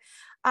 all of it.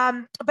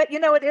 But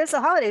it is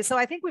a holiday, so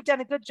I think we've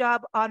done a good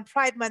job on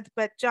Pride Month.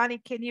 But Johnny,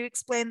 can you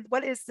explain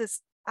what is this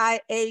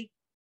IA?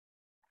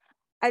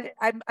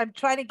 I'm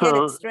trying to get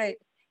it straight.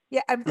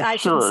 Yeah, I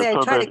shouldn't say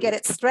I try to get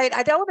it straight.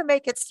 I don't want to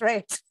make it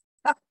straight.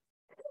 I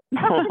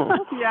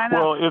know.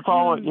 Well, it's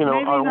all,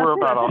 we're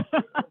about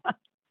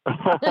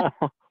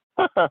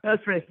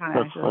That's pretty funny.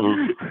 That's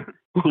funny.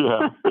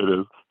 Yeah, it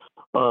is.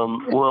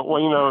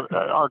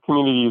 Our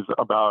community is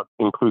about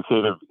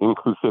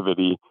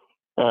inclusivity.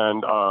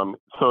 And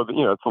so,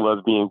 it's a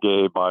lesbian,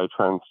 gay, bi,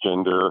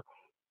 transgender.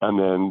 And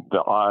then the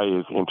I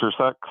is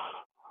intersex.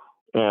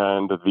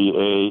 And the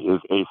A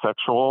is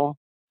asexual.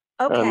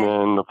 Okay. And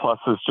then the plus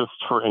is just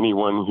for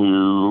anyone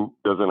who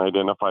doesn't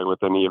identify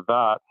with any of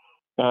that.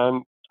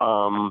 And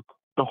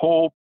the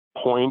whole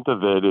point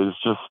of it is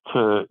just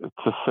to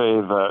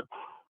say that,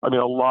 a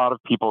lot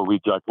of people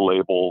reject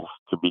labels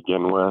to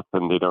begin with,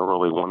 and they don't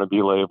really want to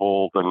be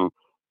labeled. And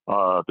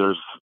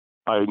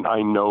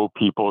I know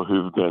people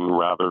who've been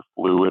rather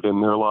fluid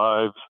in their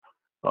lives.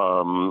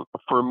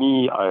 For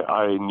me,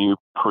 I knew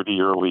pretty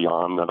early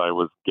on that I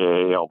was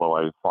gay, although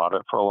I fought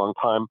it for a long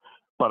time.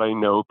 But I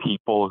know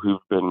people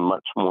who've been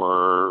much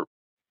more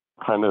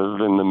kind of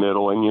in the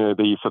middle, and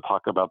they used to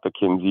talk about the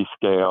Kinsey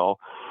scale.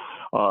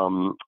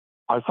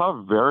 I saw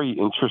a very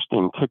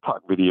interesting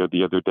TikTok video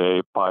the other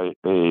day by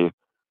a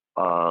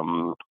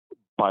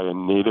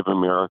Native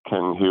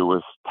American who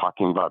was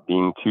talking about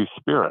being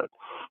two-spirit,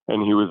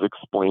 and he was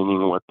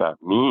explaining what that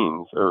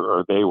means,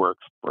 or they were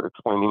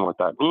explaining what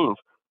that means,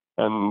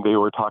 and they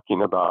were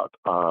talking about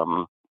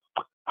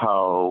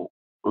how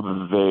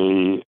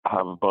they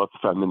have both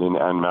feminine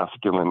and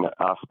masculine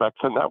aspects,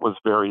 and that was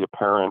very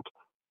apparent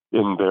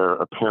in their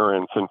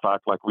appearance. In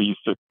fact, like we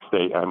used to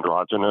say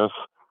androgynous,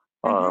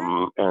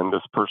 and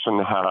this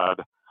person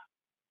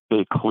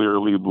they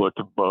clearly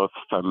looked both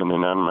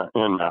feminine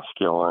and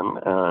masculine,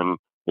 and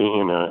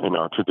in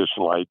our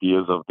traditional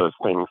ideas of those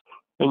things.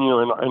 And,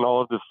 in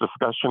all of this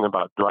discussion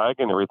about drag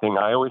and everything,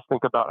 I always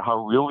think about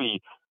how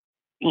really,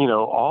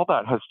 all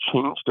that has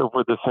changed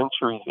over the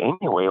centuries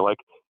anyway. Like,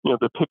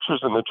 the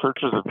pictures in the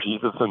churches of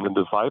Jesus and the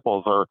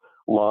disciples are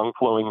long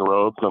flowing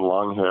robes and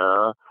long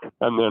hair.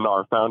 And then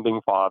our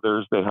founding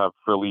fathers, they have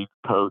frilly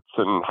coats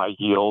and high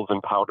heels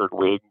and powdered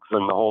wigs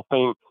and the whole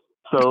thing.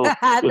 So the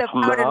it's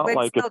powdered not wigs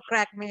like still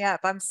crack me up.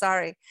 I'm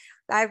sorry.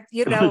 When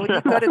you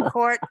go to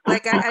court,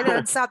 like I know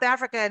in South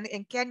Africa and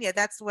in Kenya,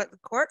 that's what the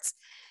courts.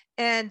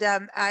 And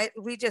it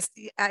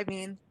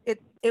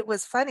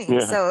was funny.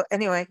 Yeah. So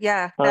anyway,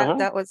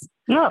 that was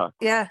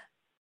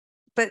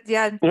But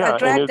a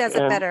drag does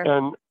it better.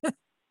 And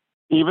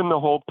even the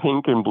whole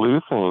pink and blue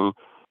thing,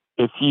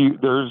 if you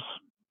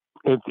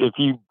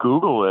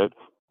Google it,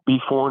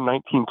 before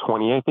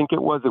 1920, I think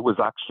it was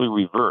actually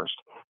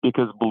reversed,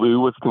 because blue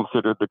was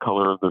considered the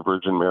color of the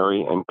Virgin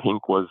Mary and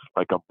pink was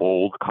like a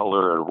bold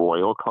color, a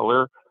royal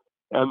color.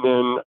 And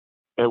then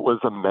it was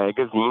a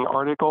magazine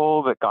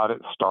article that got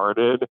it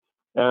started,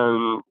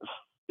 and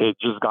it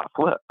just got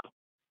flipped.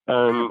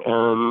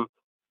 And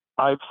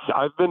I've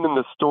been in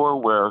the store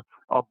where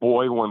a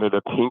boy wanted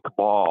a pink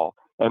ball,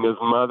 and his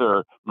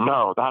mother,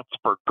 no, that's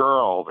for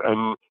girls.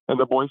 And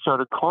the boy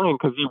started crying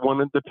because he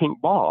wanted the pink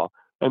ball.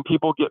 And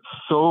people get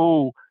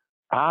so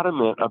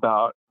adamant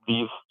about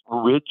these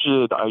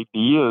rigid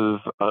ideas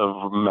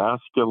of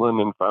masculine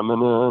and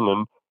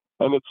feminine.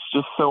 And it's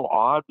just so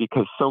odd,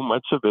 because so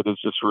much of it is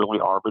just really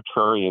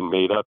arbitrary and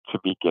made up to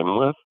begin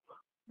with.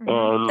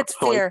 And it's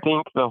so fear. I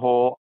think the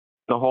whole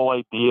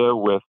idea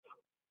with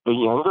the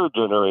younger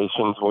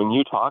generations, when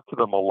you talk to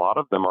them, a lot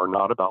of them are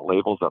not about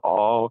labels at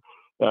all.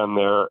 And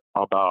they're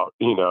about,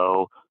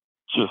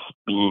 just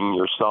being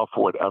yourself,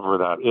 whatever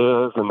that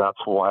is. And that's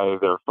why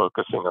they're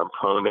focusing on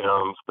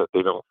pronouns that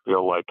they don't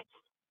feel like,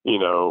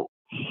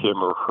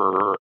 him or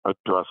her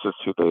addresses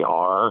who they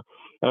are.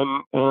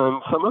 And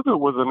some of it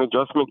was an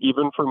adjustment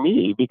even for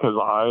me, because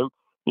I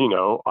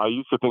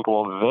used to think,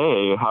 well,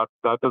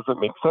 that doesn't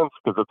make sense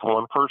because it's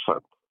one person,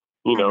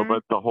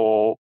 but the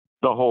whole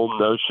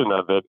notion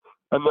of it.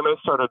 And then I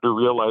started to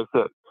realize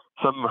that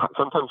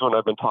sometimes when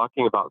I've been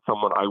talking about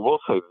someone, I will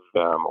say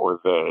them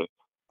or they,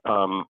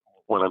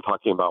 when I'm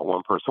talking about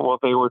one person. Well,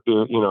 they were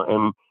doing,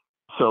 and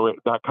so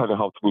that kind of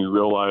helped me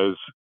realize,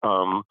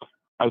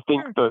 I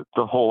think the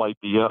whole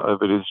idea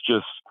of it is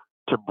just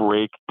to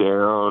break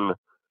down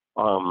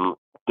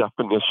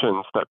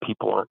definitions that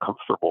people aren't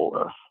comfortable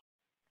with.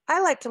 I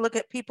like to look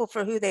at people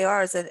for who they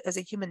are as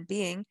a human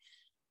being.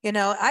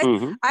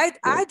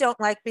 I don't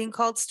like being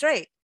called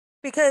straight,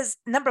 because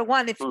number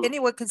one, if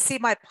anyone can see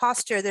my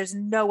posture, there's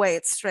no way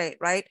it's straight,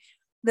 right?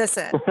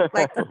 Listen,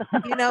 like,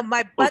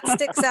 my butt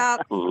sticks out.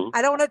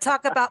 I don't want to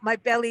talk about my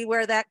belly,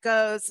 where that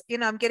goes.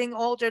 I'm getting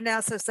older now,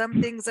 so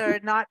some things are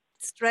not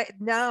straight.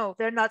 No,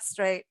 they're not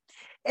straight.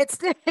 It's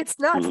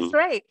not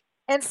straight.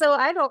 And so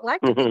I don't like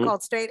to be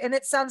called straight. And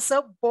it sounds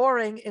so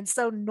boring and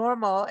so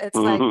normal. It's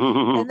like,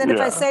 and then if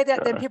I say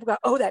that, then people go,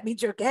 oh, that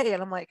means you're gay.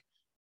 And I'm like,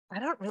 I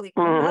don't really,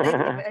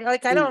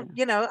 like, I don't,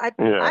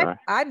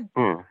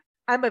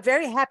 I'm a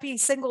very happy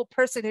single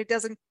person who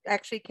doesn't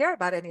actually care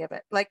about any of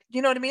it. Like,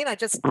 you know what I mean? I'm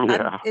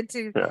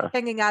into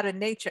hanging out in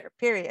nature,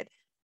 period.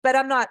 But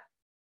I'm not,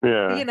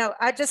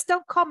 I just,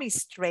 don't call me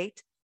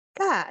straight.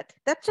 God,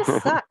 that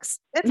just sucks.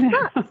 It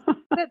sucks.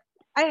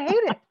 I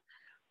hate it.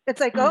 It's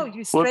like, oh,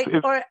 you straight,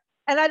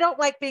 and I don't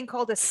like being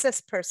called a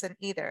cis person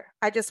either.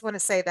 I just want to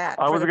say that.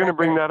 I was going to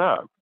bring that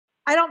up.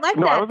 I don't like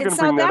that. In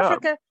South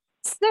Africa,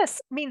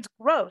 cis means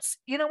gross.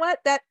 You know what?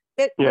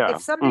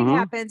 If something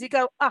happens, you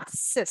go,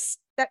 cis.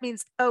 That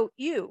means,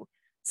 you.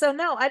 So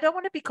no, I don't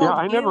want to be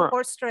called you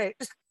or straight.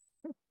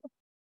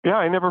 Yeah,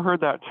 I never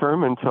heard that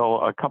term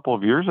until a couple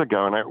of years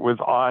ago. And it was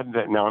odd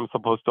that now I'm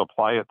supposed to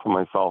apply it to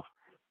myself.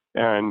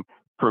 And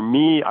for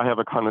me, I have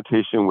a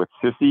connotation with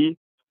sissy.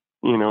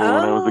 When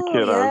I was a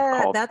kid,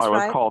 I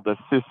was called a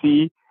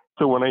sissy.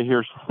 So when I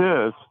hear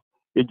cis,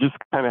 it just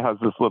kind of has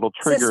this little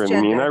trigger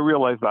in me. And I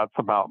realize that's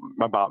about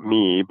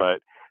me,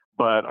 but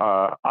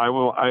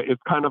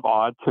it's kind of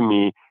odd to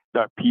me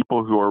that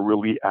people who are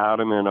really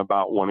adamant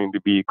about wanting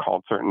to be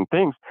called certain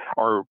things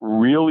are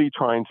really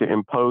trying to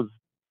impose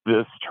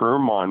this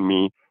term on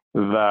me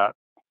that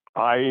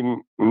I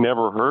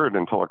never heard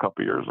until a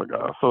couple of years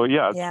ago. So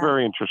yeah, it's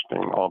very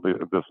interesting, all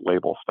this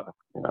label stuff.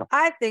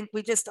 I think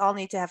we just all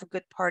need to have a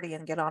good party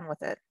and get on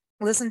with it.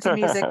 Listen to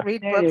music,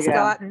 read books, go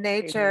out in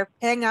nature,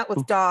 hang out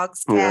with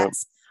dogs,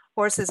 cats,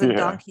 horses, and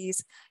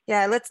donkeys.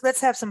 Yeah,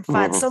 let's have some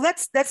fun. So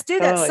let's do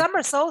that.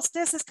 Summer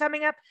solstice is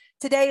coming up.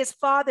 Today is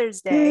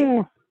Father's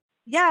Day.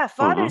 Yeah,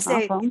 Father's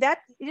Day. Awesome. That,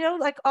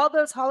 like all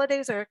those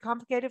holidays are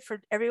complicated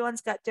for everyone's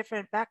got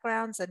different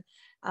backgrounds, and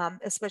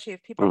especially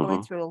if people are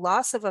going through a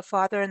loss of a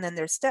father, and then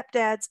there's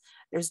stepdads,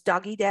 there's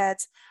doggy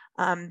dads,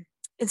 and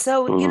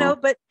so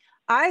but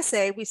I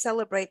say we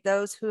celebrate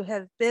those who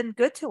have been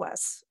good to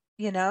us.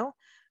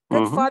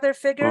 Good father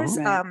figures.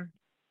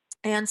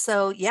 And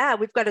so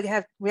we've got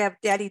to we have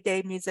Daddy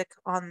Day music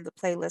on the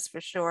playlist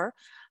for sure.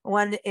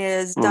 One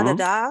is Da Da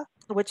Da,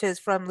 which is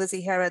from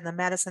Lizzie Hara and the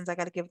Madisons. I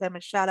got to give them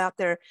a shout out.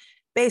 They're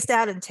based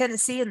out in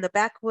Tennessee in the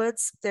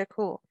backwoods. They're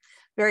cool.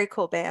 Very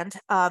cool band.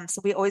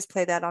 So we always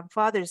play that on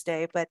Father's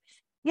Day. But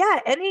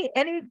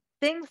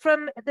anything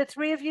from the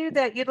three of you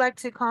that you'd like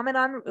to comment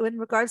on in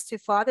regards to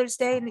Father's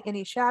Day?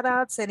 Any shout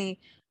outs, any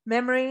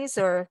memories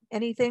or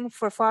anything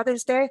for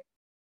Father's Day?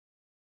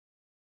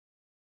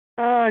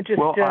 I just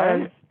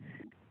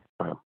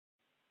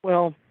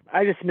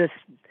miss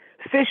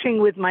fishing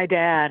with my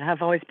dad.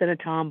 I've always been a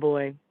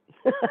tomboy.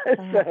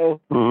 So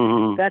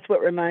that's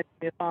what reminds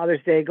me of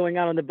Father's Day, going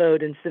out on the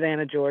boat in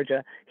Savannah,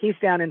 Georgia. He's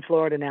down in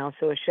Florida now,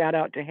 so a shout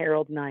out to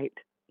Harold Knight.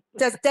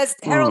 Does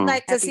Harold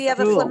Knight, does he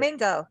have a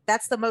flamingo?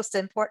 That's the most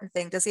important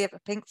thing. Does he have a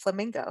pink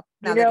flamingo?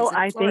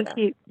 I think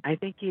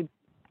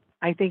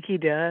he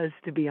does,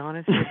 to be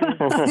honest with you.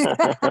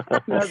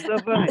 That's so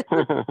funny.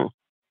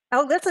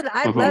 Oh, listen,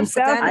 I love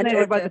Savannah,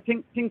 Georgia. About the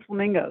pink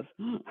flamingos.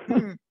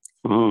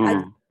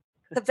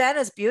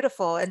 Savannah's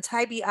beautiful. And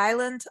Tybee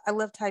Island, I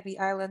love Tybee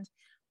Island.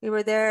 We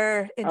were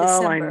there in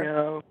December. Oh,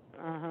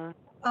 I know.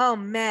 Oh,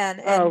 man.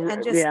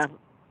 And just,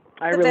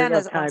 I really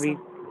love Tybee.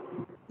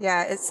 Awesome.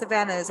 Yeah,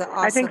 Savannah is an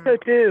awesome. I think so,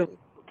 too.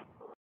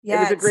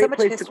 Yeah, it was a great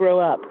place to grow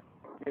up.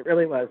 It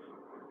really was.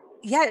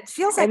 Yeah, it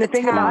feels like and the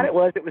thing about it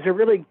was a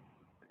really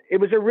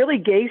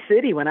gay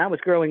city when I was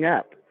growing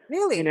up.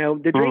 Really?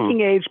 The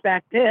drinking age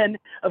back then,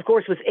 of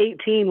course, was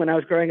 18 when I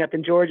was growing up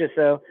in Georgia.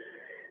 So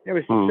there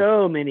was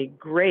so many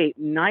great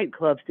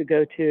nightclubs to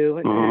go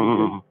to,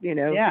 and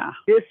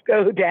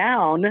disco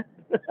down.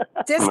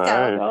 Disco.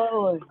 Nice.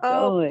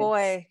 Oh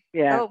boy.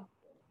 Yeah. Oh,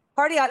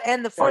 party out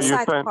and the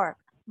Forsyth Park.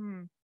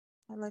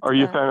 Are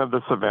you a fan of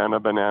the Savannah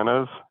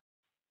Bananas?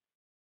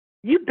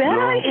 You bet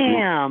I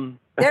am.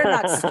 They're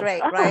not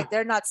straight, right?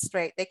 They're not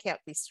straight. They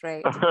can't be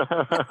straight.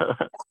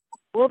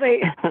 Well,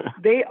 they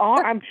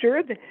are. I'm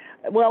sure.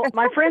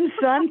 My friend's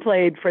son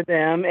played for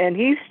them, and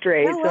he's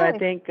straight. No so way. I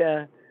think.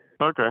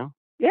 Okay.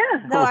 Yeah.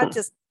 No,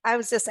 I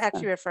was just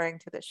actually referring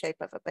to the shape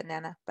of a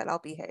banana, but I'll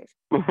behave.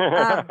 But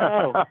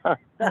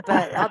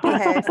I'll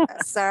behave.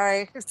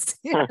 Sorry. But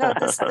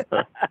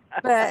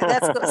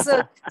that's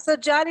good. So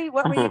Johnny,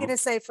 what were you going to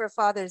say for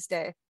Father's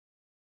Day?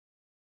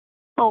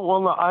 Oh,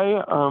 well,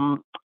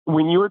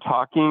 when you were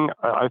talking,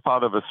 I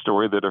thought of a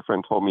story that a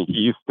friend told me. He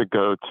used to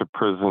go to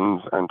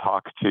prisons and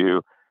talk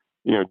to,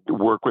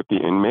 work with the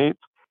inmates.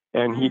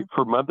 And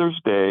for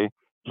Mother's Day,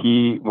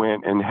 he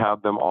went and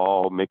had them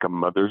all make a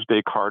Mother's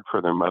Day card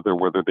for their mother,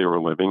 whether they were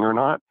living or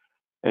not.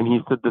 And he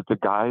said that the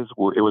guys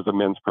it was a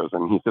men's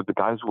prison. He said the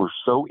guys were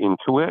so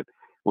into it.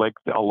 Like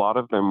a lot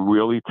of them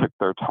really took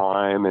their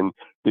time and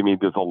they made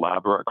these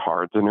elaborate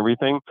cards and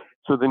everything.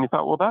 So then he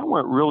thought, well, that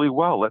went really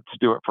well. Let's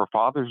do it for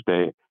Father's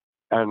Day.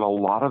 And a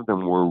lot of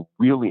them were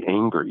really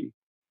angry.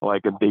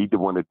 Like they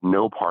wanted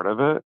no part of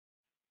it.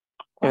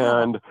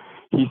 Wow. And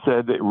he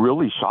said it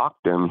really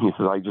shocked him. He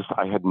said, I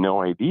had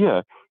no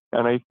idea.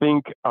 And I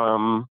think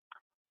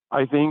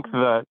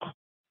that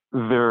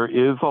there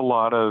is a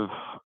lot of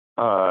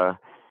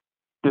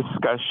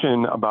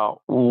discussion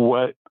about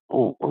what,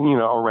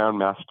 around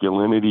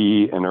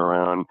masculinity and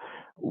around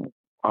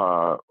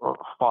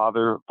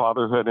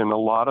fatherhood. And a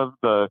lot of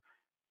the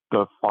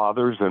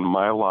fathers in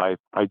my life,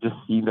 I just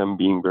see them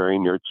being very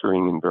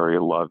nurturing and very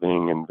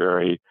loving and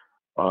very,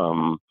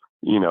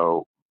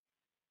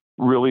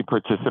 really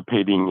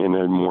participating in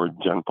a more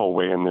gentle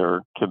way in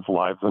their kids'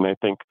 lives. And I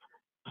think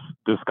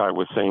this guy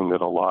was saying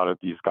that a lot of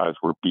these guys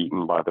were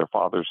beaten by their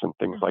fathers and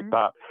things like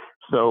that.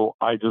 So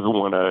I just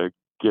want to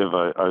give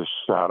a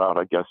shout out,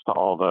 I guess, to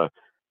all the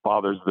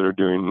fathers that are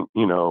doing,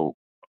 because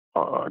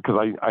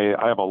I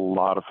have a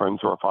lot of friends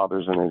who are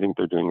fathers, and I think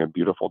they're doing a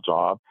beautiful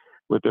job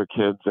with their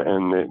kids,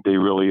 and they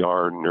really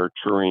are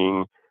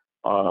nurturing,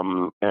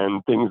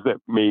 and things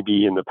that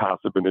maybe in the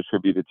past have been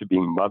attributed to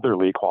being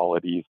motherly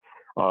qualities.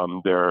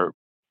 They're,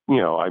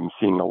 I'm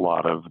seeing a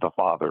lot of the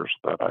fathers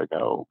that I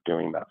know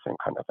doing that same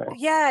kind of thing.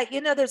 Yeah,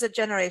 there's a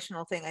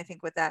generational thing, I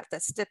think, with that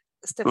stiff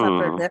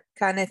upper lip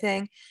kind of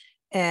thing,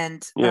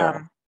 and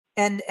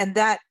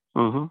that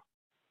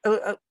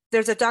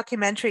there's a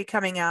documentary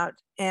coming out,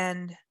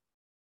 and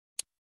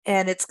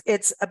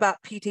it's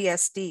about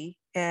PTSD,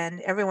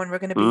 and everyone, we're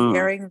going to be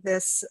airing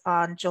this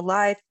on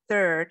July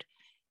 3rd,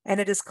 and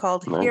it is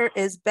called Here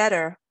is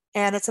Better.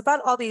 And it's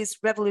about all these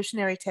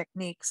revolutionary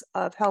techniques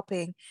of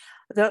helping.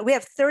 We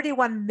have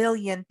 31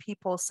 million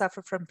people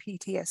suffer from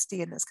PTSD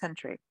in this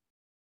country.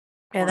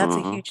 And that's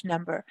a huge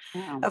number.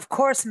 Wow. Of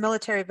course,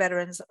 military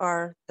veterans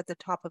are at the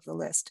top of the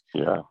list.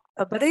 Yeah.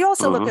 But you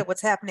also look at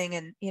what's happening,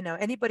 and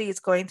anybody is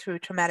going through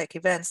traumatic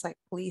events like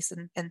police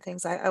and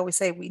things. I always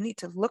say we need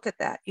to look at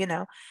that.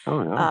 Oh,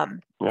 yeah.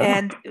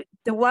 And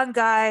the one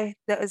guy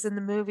that was in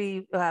the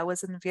movie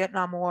was in the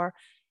Vietnam War.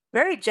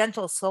 Very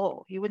gentle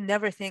soul. You would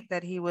never think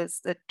that he was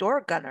the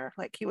door gunner.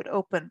 Like he would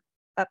open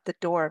up the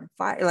door and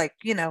fire, like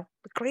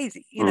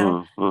crazy.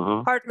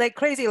 Heart like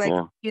crazy, like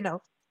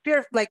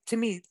fear. Like to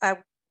me,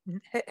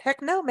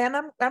 heck no, man.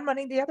 I'm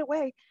running the other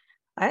way.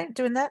 I ain't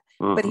doing that.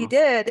 But he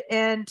did,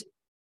 and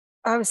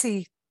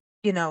obviously,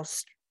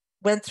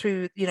 went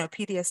through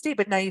PTSD.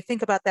 But now you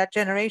think about that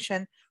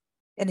generation,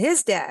 and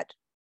his dad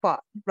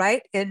fought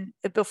right, and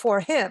before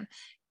him.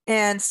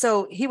 And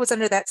so he was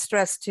under that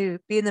stress to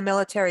be in the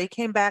military. He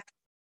came back.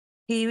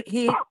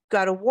 He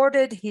got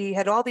awarded. He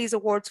had all these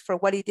awards for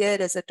what he did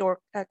as a door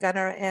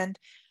gunner. And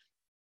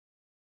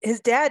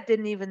his dad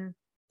didn't even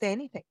say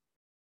anything,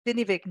 didn't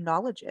even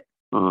acknowledge it.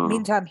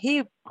 Meantime,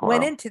 he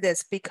went into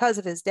this because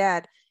of his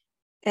dad.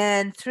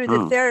 And through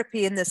the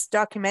therapy in this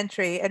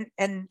documentary,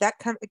 and that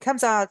it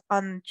comes out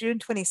on June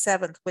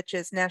 27th, which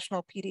is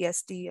National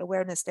PTSD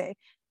Awareness Day.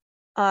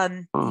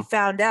 He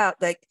found out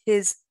like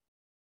his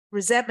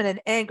resentment and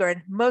anger,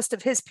 and most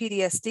of his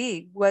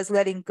PTSD was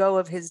letting go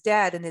of his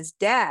dad, and his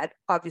dad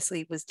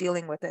obviously was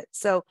dealing with it.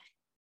 So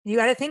you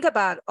got to think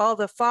about all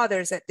the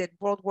fathers that did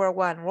World War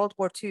I, World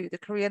War II, the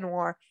Korean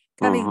War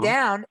coming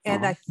down.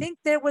 And I think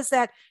there was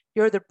that,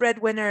 you're the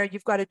breadwinner,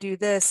 you've got to do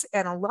this.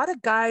 And a lot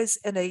of guys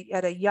at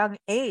a young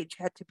age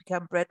had to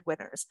become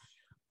breadwinners.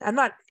 I'm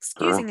not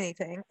excusing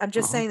anything. I'm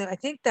just saying that I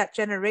think that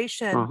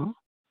generation,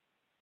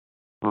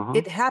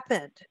 it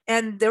happened.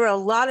 And there were a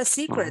lot of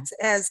secrets,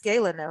 as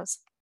Gayla knows.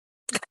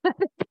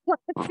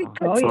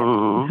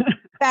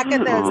 Back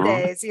in those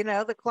days,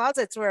 the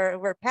closets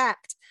were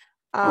packed.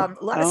 A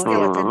lot of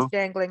skeletons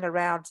dangling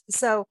around.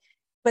 So,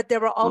 but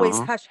there were always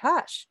hush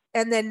hush,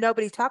 and then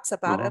nobody talks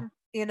about them.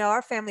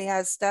 Our family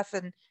has stuff,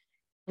 and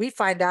we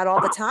find out all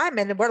the time,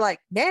 and we're like,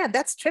 man,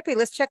 that's trippy.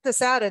 Let's check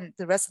this out. And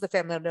the rest of the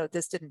family, no,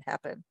 this didn't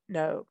happen.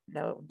 No,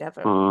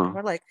 never. And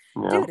we're like,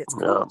 dude, it's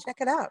cool. Check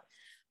it out.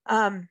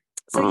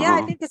 So yeah,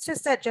 I think it's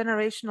just that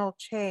generational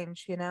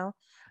change,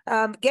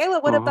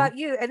 Gayla, what about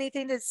you?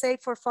 Anything to say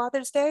for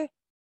Father's Day?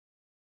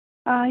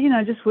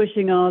 Just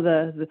wishing all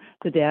the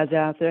dads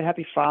out there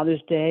happy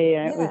Father's Day.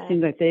 It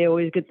seems like they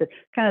always get the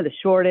kind of the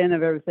short end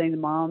of everything. The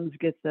moms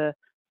get the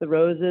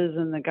roses,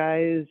 and the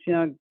guys,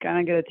 kind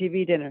of get a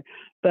TV dinner.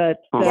 But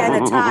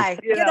the tie.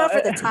 Get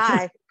over the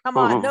tie. Come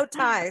on, no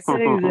ties.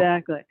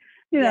 Exactly.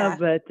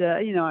 But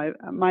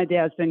my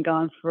dad's been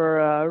gone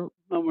for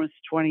almost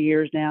 20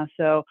 years now,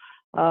 so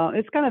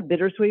it's kind of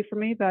bittersweet for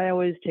me. But I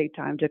always take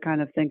time to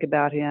kind of think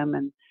about him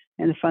and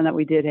the fun that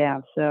we did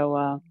have.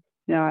 So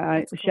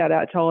I shout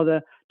out to all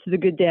the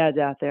good dads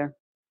out there.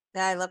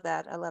 Yeah, I love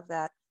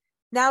that.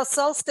 Now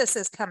Solstice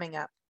is coming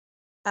up.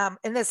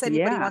 Unless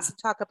anybody wants to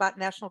talk about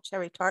National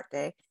Cherry Tart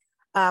Day.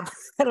 I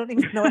don't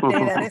even know what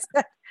day that is.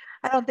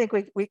 I don't think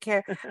we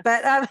care.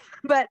 But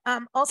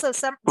also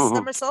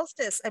summer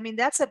solstice. I mean,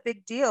 that's a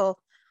big deal.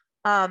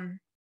 I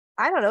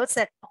don't know. It's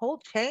that whole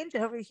change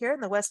over here in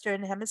the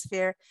Western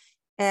Hemisphere.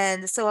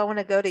 And so I want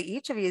to go to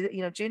each of you.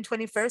 June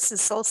 21st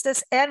is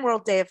Solstice and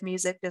World Day of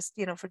Music, just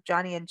for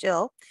Johnny and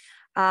Jill.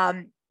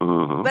 But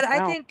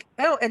I think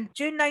and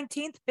June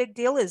 19th, big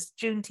deal, is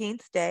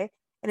Juneteenth Day.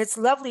 And it's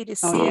lovely to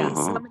see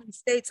so many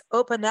states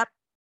open up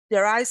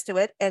their eyes to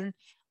it and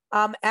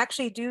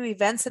actually do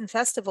events and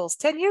festivals.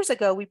 10 years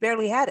ago, we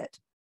barely had it,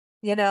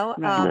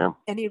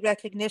 any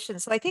recognition.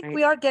 So I think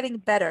we are getting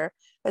better.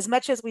 As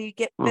much as we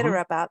get bitter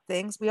about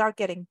things, we are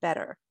getting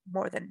better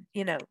more than,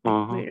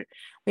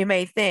 we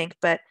may think.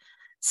 But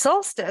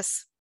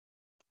Solstice,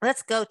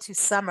 let's go to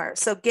summer.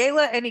 So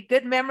Gayla, any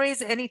good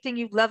memories, anything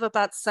you love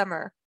about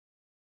summer?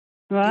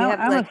 Well,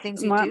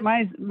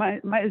 my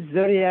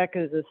zodiac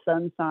is a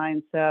sun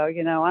sign, so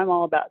I'm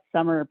all about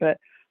summer. But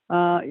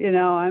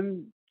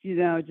I'm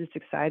just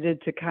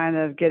excited to kind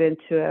of get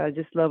into it. I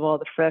just love all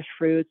the fresh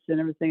fruits and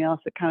everything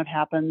else that kind of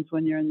happens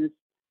when you're in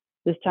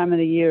this time of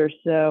the year.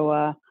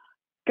 So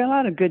got a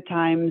lot of good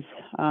times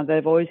that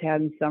I've always had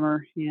in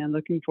summer, and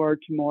looking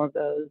forward to more of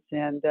those.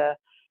 And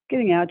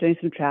getting out, doing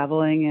some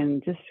traveling,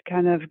 and just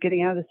kind of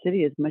getting out of the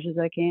city as much as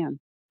I can.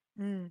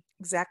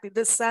 Exactly,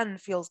 the sun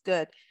feels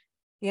good.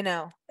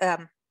 I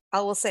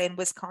will say in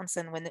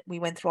Wisconsin, when we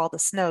went through all the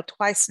sno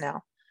twice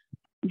now,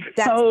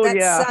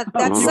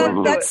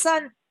 that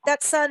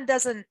sun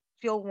doesn't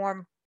feel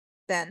warm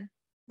then.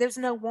 There's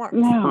no warmth.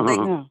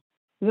 No.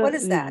 What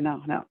is that?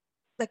 No.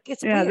 Like,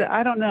 it's weird.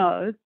 I don't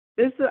know.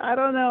 I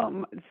don't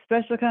know.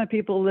 Special kind of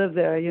people live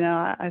there.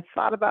 I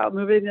thought about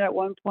moving there at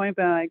one point,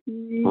 but I'm like,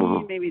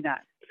 maybe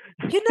not.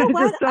 You know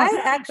what?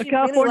 I actually a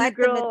California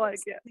really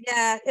like girl.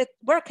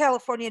 we're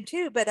Californian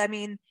too, but I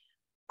mean,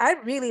 I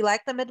really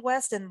like the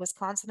Midwest and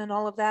Wisconsin and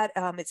all of that.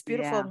 It's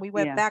beautiful. Yeah, And we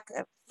went yeah. back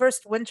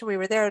first winter we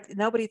were there.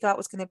 Nobody thought it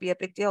was going to be a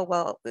big deal.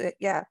 Well,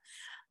 yeah.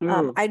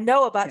 Ooh, I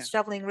know about yeah.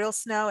 shoveling real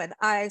snow and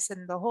ice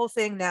and the whole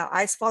thing now,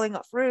 ice falling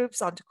off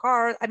roofs onto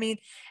cars. I mean,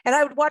 and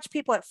I would watch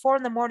people at 4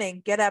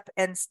 a.m. get up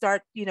and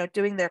start,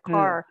 doing their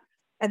car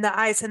and the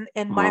ice.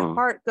 And my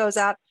heart goes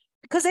out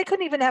because they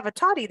couldn't even have a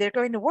toddy. They're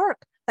going to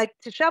work, like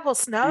to shovel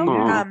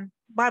snow.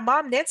 My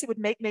mom, Nancy, would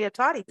make me a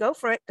toddy. Go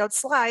for it. Don't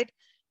slide.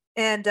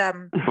 And,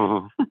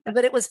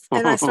 but it was,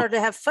 and I started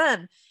to have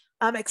fun,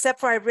 except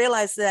for I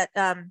realized that,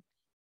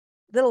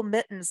 little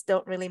mittens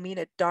don't really mean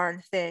a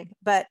darn thing,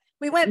 but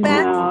we went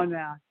back.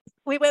 No.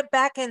 We went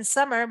back in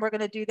summer and we're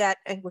going to do that.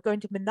 And we're going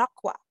to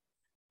Minocqua,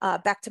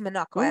 back to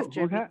Minocqua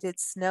after we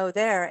did snow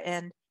there.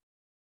 And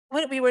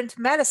when we went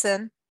to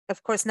Madison,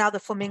 of course, now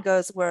the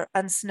flamingos were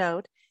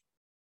unsnowed,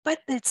 but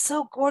it's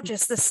so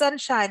gorgeous. The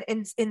sunshine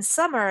in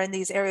summer in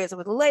these areas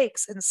with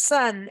lakes and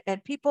sun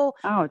and people.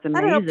 Oh, it's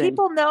amazing. I don't know.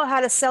 People know how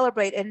to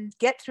celebrate and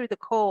get through the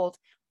cold.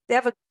 They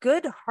have a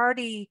good,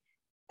 hearty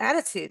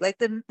attitude. Like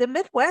the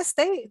Midwest,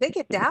 they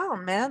get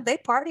down, man. They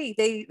party.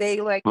 They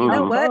like, you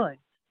know what? Totally.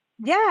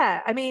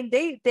 Yeah. I mean,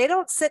 they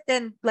don't sit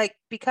and like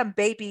become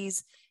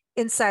babies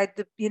inside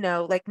the,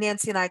 like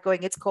Nancy and I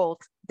going, it's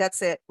cold.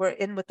 That's it. We're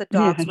in with the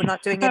dogs. We're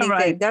not doing anything.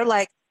 Right. They're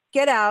like,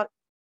 get out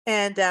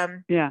and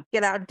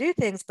get out and do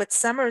things. But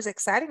summer is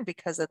exciting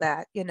because of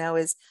that,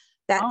 is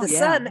that the yeah,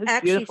 sun it's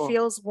actually beautiful.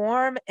 feels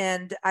warm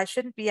and I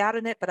shouldn't be out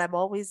in it, but I'm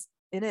always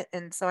in it.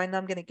 And so I know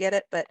I'm going to get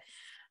it, but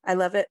I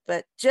love it.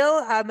 But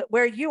Jill,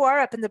 where you are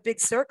up in the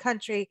Big Sur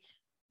country,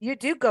 you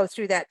do go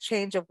through that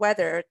change of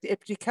weather.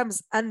 It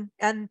becomes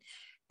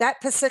that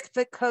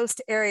Pacific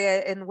Coast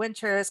area in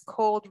winter is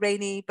cold,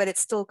 rainy, but it's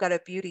still got a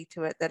beauty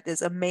to it that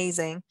is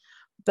amazing.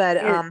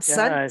 But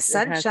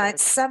sunshine,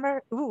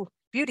 summer, ooh,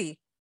 beauty.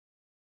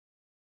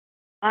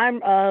 I'm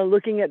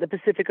looking at the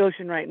Pacific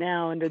Ocean right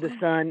now under the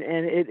sun,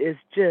 and it is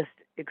just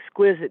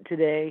exquisite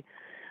today.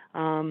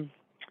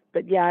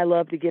 But yeah, I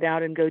love to get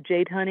out and go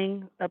jade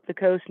hunting up the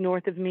coast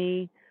north of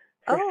me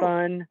for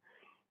fun.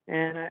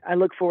 And I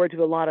look forward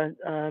to a lot of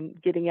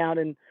getting out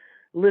and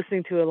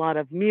listening to a lot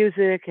of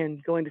music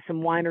and going to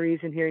some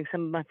wineries and hearing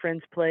some of my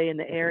friends play in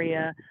the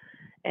area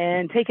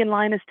and taking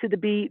Linus to the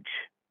beach.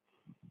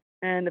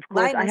 And of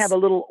course, I have a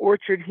little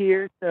orchard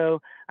here.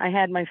 So I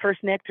had my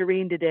first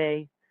nectarine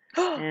today.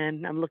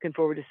 And I'm looking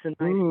forward to some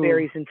nice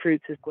berries and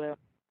fruits as well.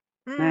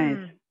 Nice.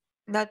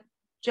 Now,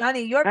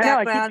 Johnny, your I know,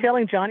 background. I keep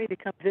telling Johnny to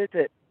come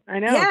visit. I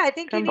know. Yeah, I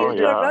think you need to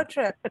do a road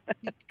trip.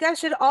 You guys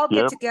should all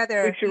get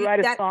together. We should write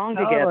a song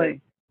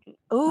together.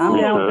 Ooh, I'm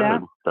down with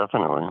that.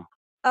 Definitely.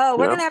 Oh,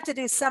 we're gonna have to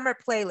do summer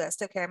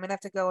playlist. Okay, I'm gonna have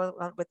to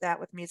go with that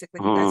with music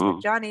with you guys.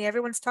 But Johnny,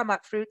 everyone's talking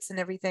about fruits and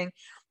everything,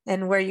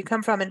 and where you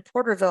come from in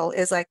Porterville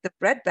is like the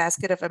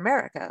breadbasket of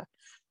America.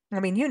 I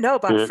mean, you know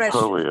about fresh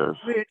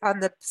fruit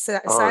on the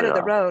side of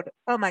the road.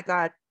 Oh my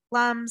God,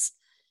 plums,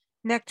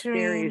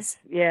 nectarines. Cherries.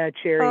 Yeah,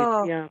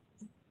 cherries. Yeah.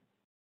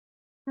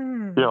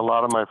 Yeah, a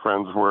lot of my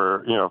friends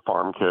were,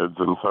 farm kids,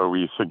 and so we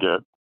used to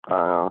get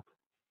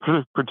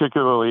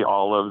particularly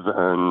olives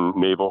and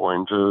navel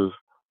oranges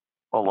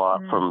a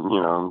lot from,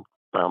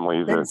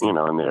 families that,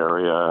 in the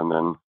area, and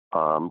then,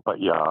 but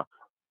yeah,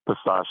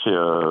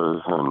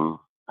 pistachios and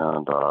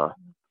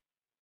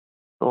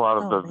a lot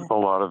of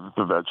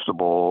the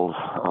vegetables.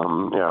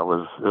 Yeah, it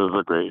was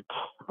a great,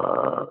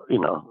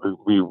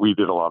 we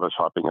did a lot of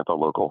shopping at the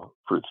local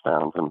fruit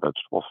stands and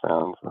vegetable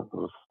stands. It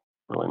was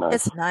really nice.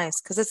 It's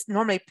nice because it's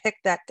normally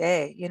picked that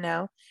day,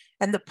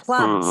 and the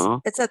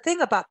plums. It's a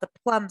thing about the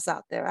plums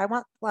out there. I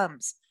want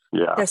plums.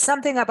 Yeah. There's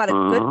something about a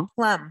good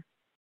plum.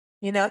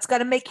 It's got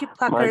to make you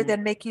pucker,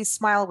 then make you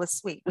smile with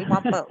sweet. We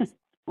want both.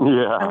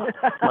 Yeah.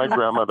 My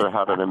grandmother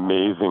had an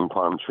amazing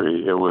plum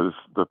tree.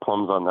 The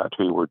plums on that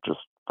tree were just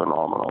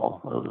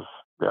phenomenal.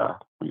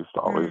 We used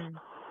to always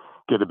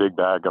get a big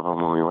bag of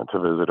them when we went to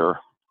visit her.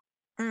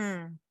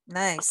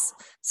 Nice.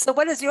 So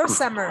what is your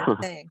summer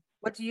thing?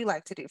 What do you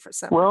like to do for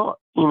summer? Well,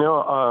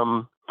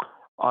 I'm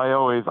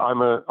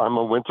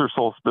a winter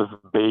solstice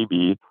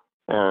baby,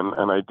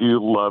 and I do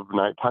love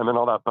nighttime and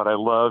all that, but I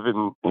love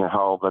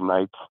how the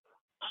nights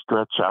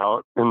stretch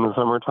out in the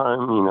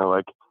summertime.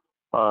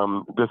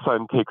 The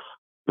sun takes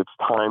its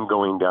time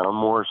going down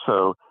more,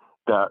 so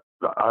that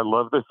I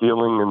love the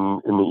feeling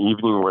in the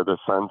evening where the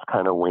sun's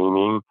kind of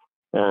waning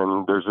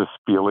and there's this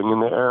feeling in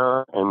the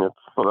air, and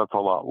that's a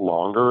lot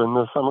longer in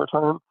the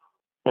summertime.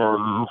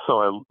 And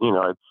so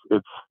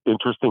it's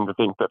interesting to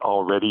think that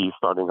already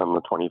starting on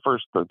the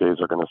 21st, the days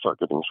are going to start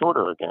getting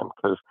shorter again,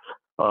 because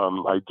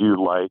I do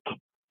like,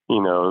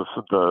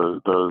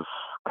 those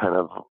kind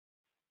of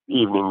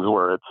evenings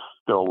where it's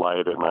still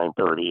light at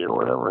 9:30 or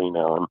whatever, and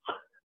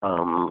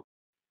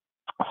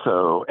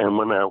and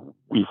when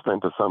we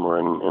spent the summer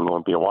in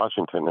Olympia,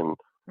 Washington,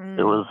 and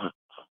it was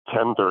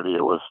 10:30,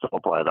 it was still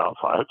bright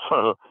outside.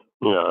 So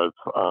it's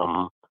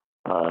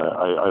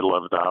I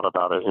love that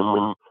about it. And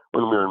when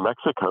we were in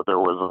Mexico, there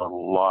was a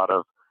lot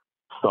of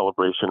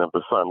celebration of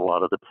the sun. A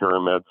lot of the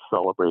pyramids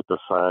celebrate the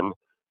sun,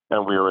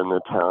 and we were in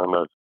the town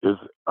of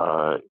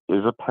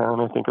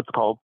Izapan, I think it's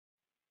called.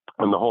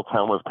 and the whole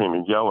town was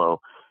painted yellow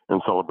in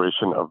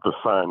celebration of the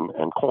sun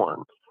and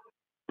corn.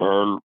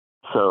 And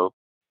so,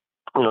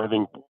 I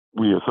think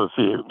we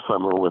associate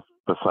summer with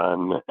the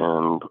sun,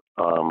 and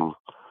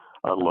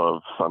I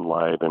love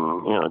sunlight,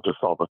 and just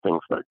all the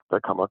things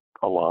that come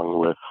along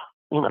with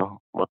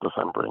what the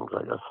sun brings,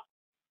 I guess.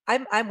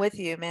 I'm with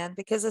you, man,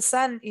 because the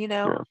sun,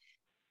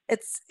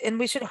 it's, and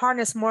we should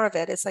harness more of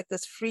it. It's like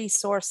this free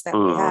source that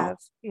we have,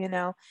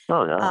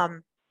 Oh yeah.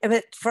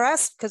 And for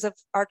us, because of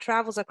our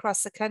travels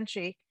across the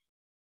country,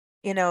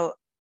 we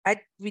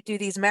do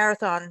these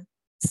marathon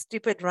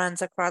stupid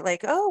runs across,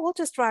 like, oh, we'll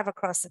just drive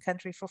across the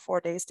country for 4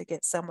 days to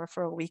get somewhere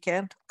for a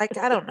weekend. Like,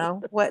 I don't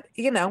know what,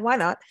 why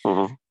not?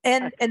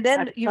 And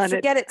then you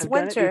forget it's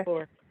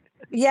winter.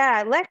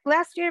 Yeah,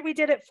 last year we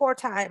did it 4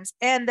 times,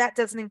 and that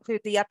doesn't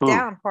include the up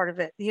down part of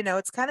it.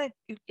 It's kind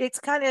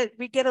of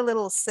we get a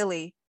little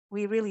silly.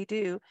 We really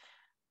do.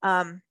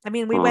 I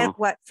mean, we went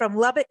from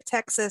Lubbock,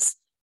 Texas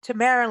to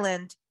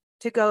Maryland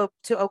to go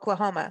to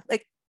Oklahoma.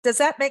 Like, does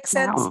that make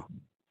sense? Wow.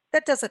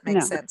 That doesn't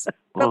make sense.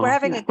 But we're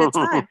having a good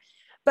time.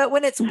 But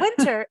when it's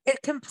winter,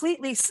 it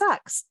completely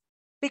sucks,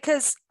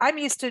 because I'm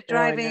used to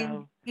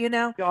driving,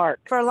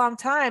 dark for a long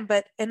time.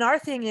 And our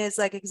thing is,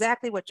 like,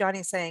 exactly what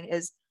Johnny's saying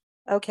is,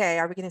 okay,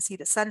 are we going to see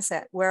the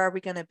sunset? Where are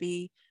we going to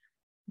be?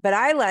 But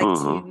I like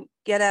to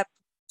get up.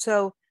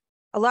 So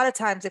a lot of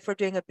times, if we're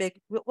doing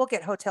we'll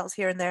get hotels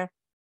here and there,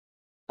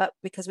 but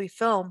because we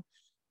film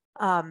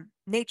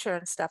nature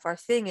and stuff, our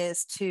thing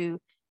is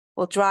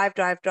we'll drive,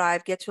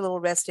 get to a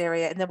little rest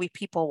area, and then we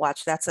people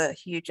watch. That's a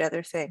huge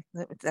other thing.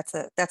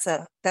 That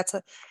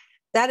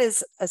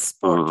is a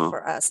sport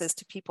for us, is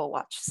to people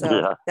watch.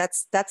 So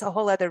that's a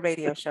whole other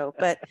radio show.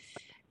 But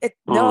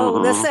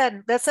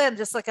listen,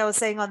 just like I was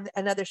saying on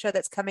another show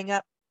that's coming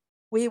up,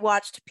 we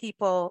watched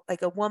people,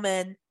 like a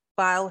woman,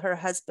 file her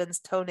husband's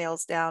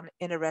toenails down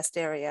in a rest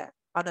area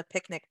on a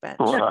picnic bench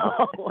in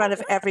front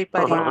of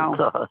everybody.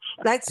 Wow.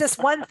 That's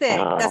just one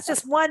thing. That's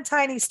just one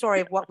tiny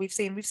story of what we've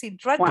seen. We've seen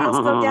drug deals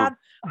go down.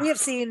 We have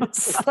seen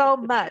so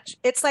much.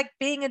 It's like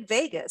being in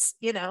Vegas,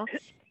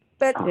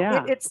 but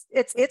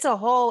it's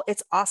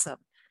awesome.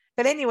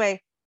 But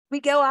anyway, we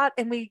go out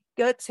and we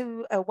go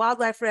to a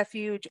wildlife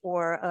refuge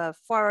or a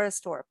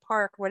forest or a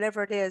park,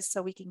 whatever it is,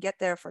 so we can get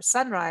there for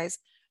sunrise.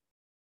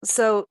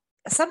 So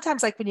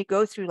sometimes, like when you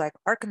go through like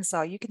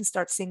Arkansas, you can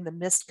start seeing the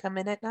mist come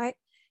in at night,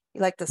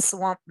 like the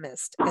swamp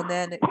mist, and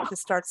then it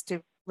just starts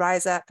to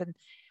rise up. And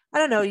I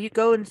don't know, you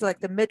go into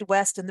like the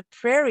Midwest, and the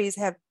prairies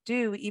have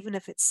dew, even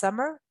if it's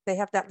summer. They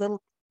have that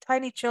little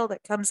tiny chill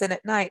that comes in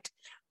at night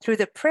through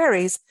the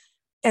prairies.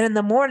 And in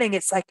the morning,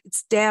 it's like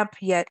it's damp,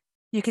 yet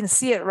you can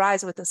see it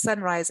rise with the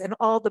sunrise, and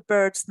all the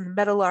birds and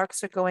the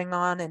meadowlarks are going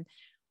on, and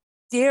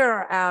deer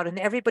are out, and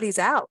everybody's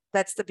out.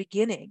 That's the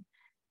beginning.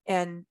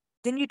 And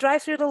then you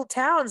drive through little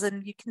towns,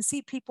 and you can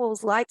see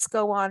people's lights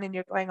go on, and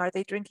you're going, are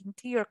they drinking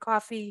tea or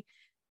coffee?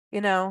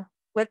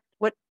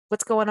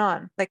 What's going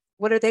on? Like,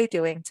 what are they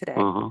doing today?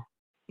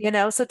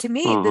 So to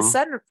me, the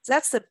sun,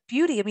 that's the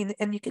beauty. I mean,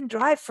 and you can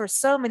drive for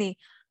so many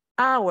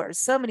hours,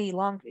 so many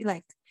long,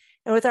 like,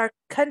 and with our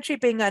country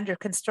being under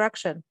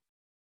construction,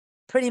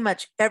 pretty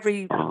much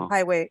every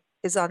highway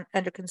is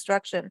under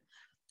construction.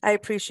 I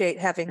appreciate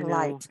having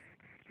light.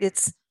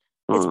 It's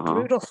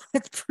brutal.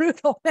 It's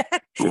brutal, man.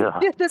 Yeah.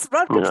 This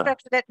road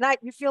construction at night,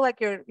 you feel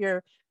like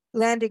you're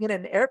landing in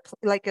an airplane,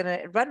 like in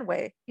a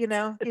runway. You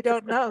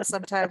don't know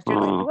sometimes. You're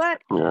like,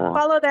 what? Yeah.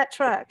 Follow that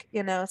truck.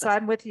 So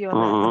I'm with you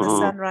on the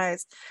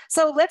sunrise.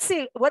 So let's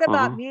see. What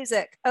about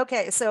music?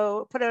 Okay,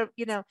 so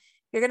you're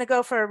gonna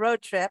go for a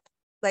road trip.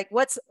 Like,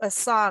 what's a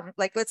song?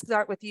 Like, let's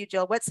start with you,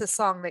 Jill. What's the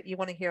song that you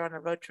want to hear on a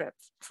road trip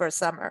for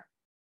summer?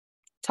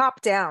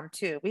 Top down,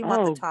 too. We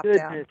want the top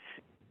down.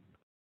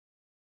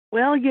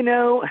 Well, it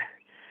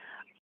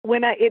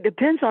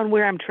depends on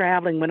where I'm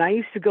traveling. When I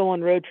used to go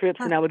on road trips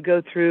and I would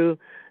go through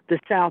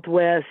the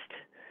Southwest,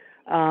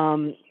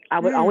 I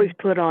would always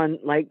put on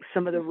like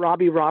some of the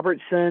Robbie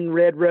Robertson,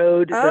 Red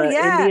Road,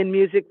 Indian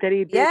music that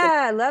he did.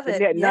 Yeah, I love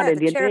it. Not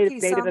Indian,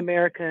 Native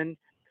American.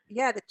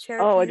 Yeah, the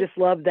Cherokee. Oh, I just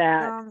love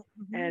that.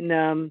 And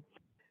I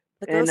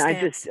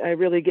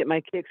really get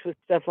my kicks with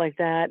stuff like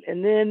that.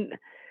 And then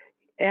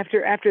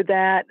after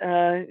that,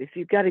 if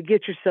you've got to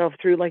get yourself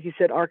through, like you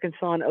said,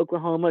 Arkansas and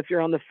Oklahoma, if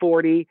you're on the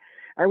 40,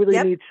 I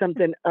really need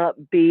something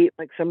upbeat,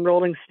 like some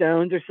Rolling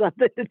Stones or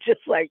something to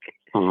just like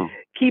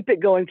keep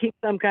it going, keep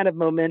some kind of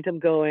momentum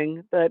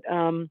going. But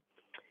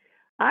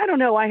I don't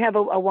know. I have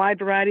a wide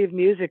variety of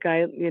music.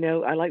 I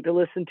like to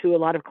listen to a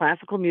lot of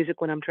classical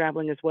music when I'm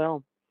traveling as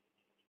well.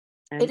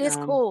 And, it is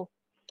cool.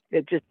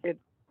 It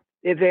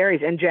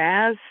varies. And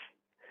jazz.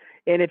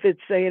 And if it's,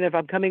 if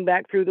I'm coming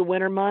back through the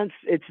winter months,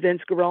 it's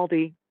Vince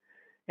Guaraldi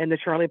and the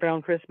Charlie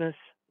Brown Christmas.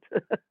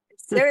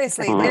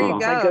 Seriously, there you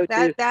go.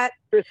 That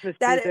Christmas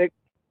music.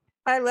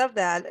 I love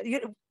that.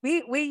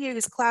 We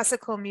use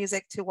classical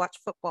music to watch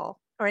football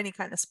or any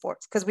kind of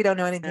sports because we don't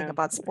know anything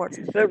about sports.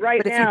 But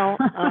now,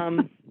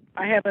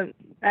 I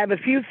have a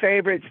few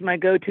favorites. My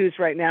go-tos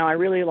right now. I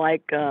really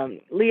like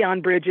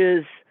Leon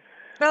Bridges.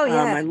 Oh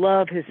yeah. I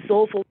love his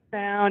soulful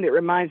sound. It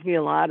reminds me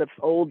a lot of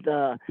old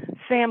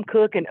Sam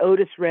Cooke and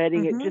Otis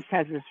Redding. Mm-hmm. It just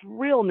has this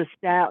real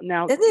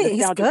nostalgic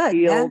good,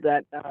 feel man.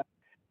 that.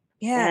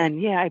 Yeah.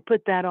 And I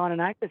put that on,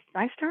 and I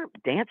start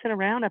dancing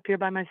around up here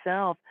by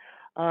myself.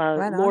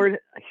 Right Lord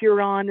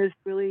Huron is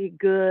really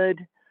good,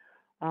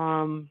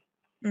 mm-hmm.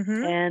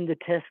 and the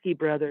Teskey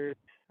Brothers.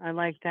 I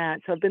like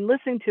that. So I've been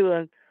listening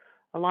to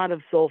a lot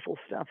of soulful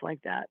stuff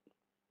like that.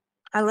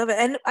 I love it.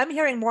 And I'm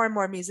hearing more and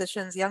more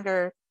musicians,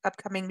 younger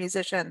upcoming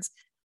musicians,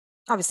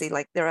 obviously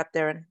like they're up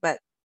there, but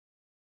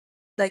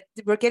like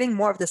we're getting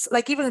more of this.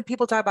 Like even when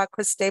people talk about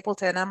Chris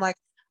Stapleton, I'm like,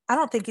 I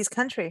don't think he's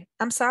country.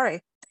 I'm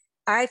sorry.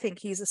 I think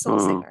he's a soul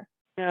singer.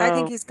 No. I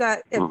think he's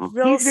got a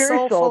real he's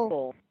very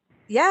soulful.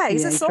 Yeah,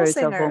 he's a soul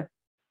singer.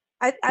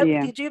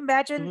 Could you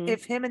imagine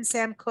if him and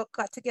Sam Cooke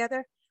got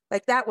together?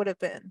 Like that would have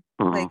been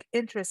like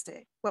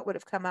interesting. What would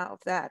have come out of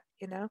that,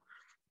 you know?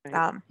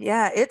 Right.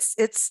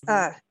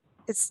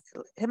 It's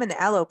him and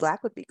Aloe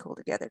Black would be cool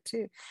together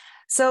too.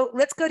 So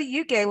let's go to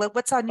you, Gayla.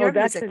 What's on your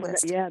music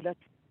list? Yeah,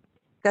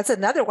 that's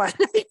another one.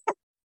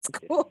 It's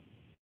cool.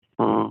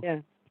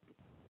 Yeah.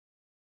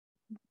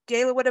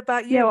 Gayla, what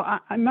about you? Yeah,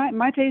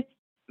 my taste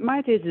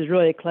is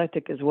really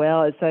eclectic as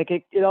well. It's like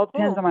it all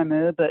depends on my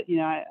mood. But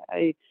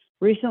I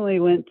recently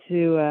went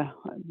to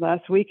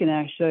last weekend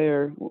actually,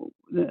 or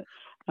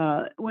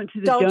went to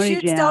the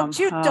Joni Jam.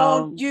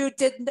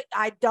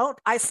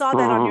 I saw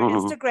that on your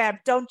Instagram.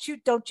 Don't you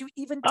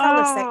even tell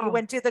us that you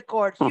went to the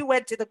gorge. You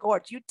went to the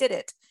gorge. You did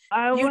it.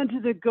 I went to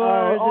the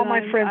gorge. All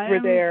my friends were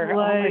there. All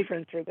my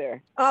friends were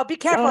there. Oh, be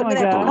careful. I'm going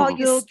to have to call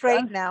you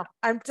straight now.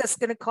 I'm just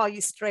going to call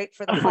you straight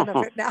for the fun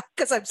of it now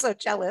because I'm so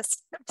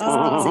jealous.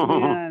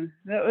 Man.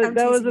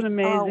 That was an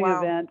amazing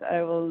event.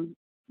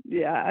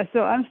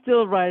 So I'm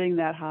still riding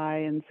that high.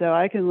 And so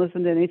I can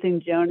listen to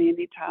anything Joni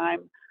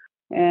anytime.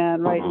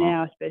 And right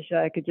now, especially,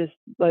 I could just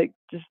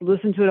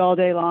listen to it all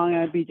day long.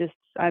 I'd be just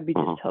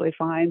totally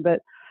fine.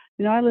 But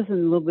I listen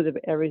to a little bit of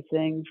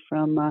everything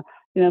from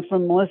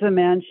from Melissa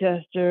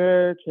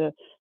Manchester to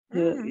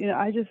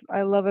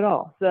I love it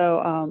all.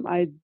 So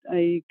I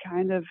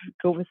kind of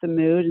go with the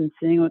mood and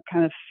seeing what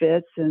kind of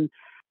fits and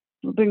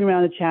flipping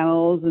around the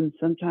channels. And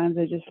sometimes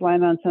I just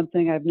land on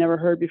something I've never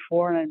heard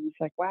before, and I'm just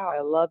like, wow,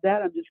 I love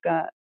that. I'm just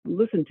gonna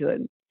listen to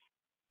it.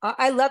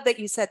 I love that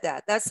you said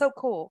that. That's so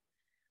cool.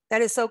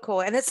 That is so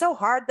cool. And it's so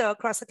hard though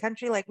across the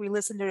country. Like we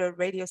listen to a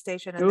radio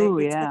station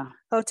and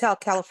Hotel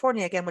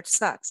California again, which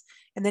sucks.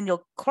 And then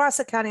you'll cross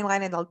the county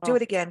line and they'll do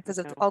it again because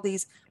of all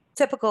these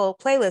typical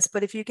playlists.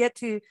 But if you get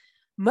to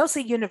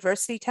mostly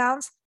university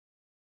towns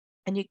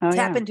and you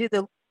tap into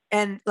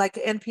and like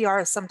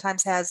NPR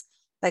sometimes has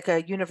like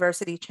a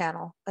university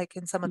channel, like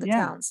in some of the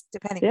towns,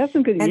 depending. They have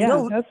some good, they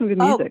have some good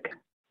music.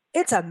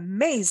 It's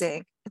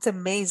amazing. It's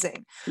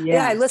amazing.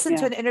 Yeah, I listened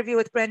to an interview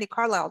with Brandi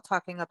Carlile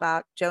talking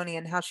about Joni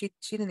and how she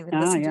didn't even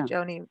listen to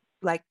Joni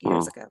like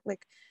years ago.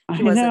 Like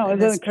she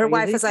wasn't. Her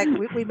wife was like,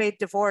 we made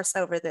divorce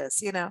over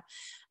this,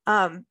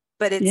 But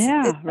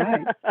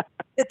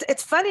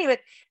it's funny, but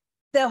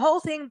the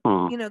whole thing,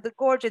 the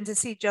gorge and to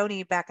see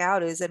Joni back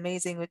out is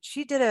amazing. But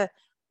she did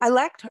I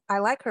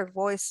like her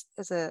voice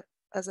as a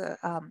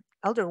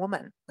elder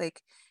woman.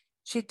 Like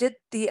she did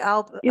the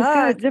album. It's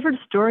got a different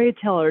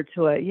storyteller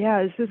to it. Yeah,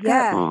 it's just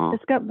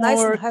it's got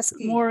more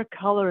more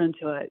color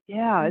into it.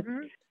 Yeah,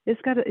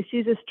 it's got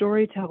she's a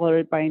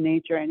storyteller by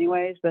nature,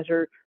 anyways. But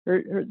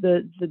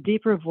the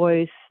deeper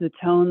voice, the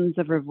tones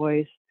of her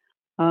voice,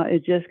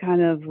 it just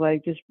kind of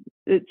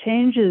it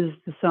changes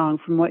the song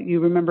from what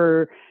you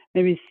remember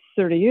maybe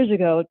 30 years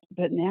ago.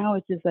 But now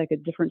it's just like a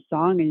different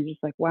song, and you're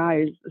just like, wow,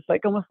 it's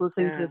like almost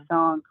listening to the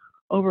song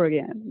over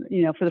again,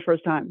 for the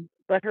first time.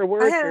 But her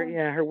words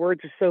her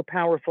words are so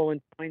powerful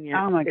and poignant.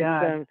 Oh my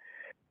God.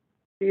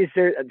 She's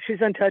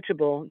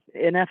untouchable,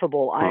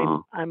 ineffable.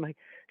 I'm a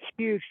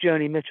huge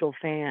Joni Mitchell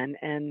fan,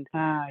 and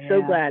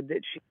so glad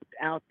that she's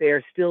out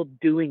there still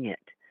doing it.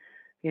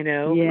 A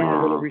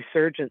little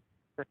resurgence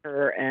for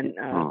her, and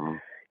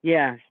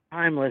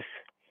timeless.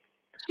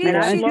 And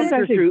I love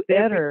her through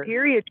every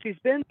period she's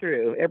been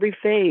through, every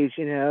phase.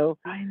 I know.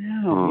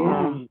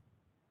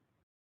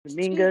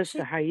 Flamingos,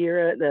 the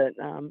Hira,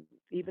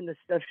 even the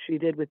stuff she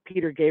did with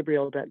Peter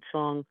Gabriel, that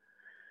song,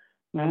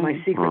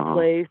 My Secret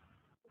Place.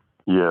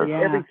 Yeah.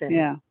 Everything.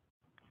 Yeah.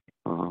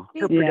 Her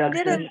production.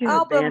 She did an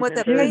album with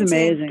a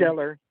painting.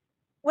 Stellar.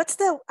 What's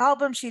the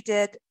album she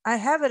did? I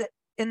have it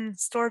in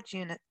storage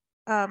unit.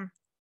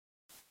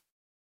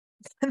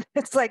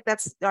 It's like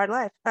that's our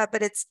life.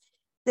 But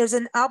there's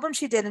an album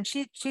she did, and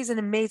she's an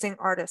amazing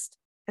artist.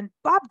 And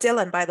Bob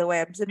Dylan, by the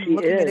way, I'm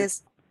looking at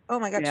his. Oh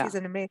my God, she's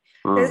an amazing.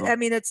 I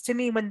mean, it's to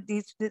me when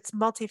it's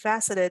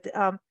multifaceted.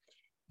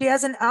 She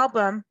has an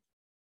album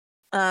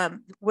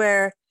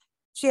where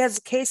she has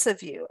a Case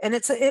of You, and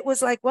it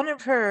was like one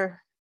of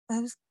her.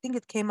 I think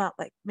it came out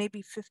like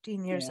maybe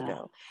 15 years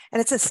ago, and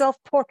it's a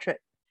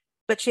self-portrait.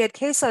 But she had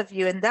Case of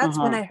You, and that's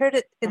when I heard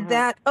it in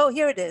that. Oh,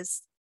 here it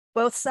is,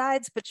 both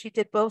sides. But she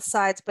did both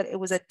sides, but it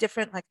was a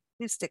different like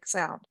acoustic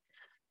sound.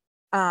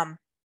 I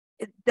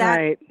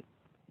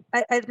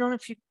don't know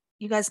if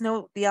you guys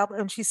know the album,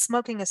 and she's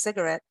smoking a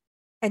cigarette.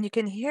 and you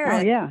can hear Oh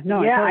it. yeah,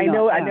 no, yeah,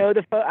 totally I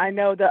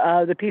not.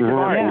 know the piece of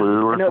art. Yeah.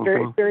 I know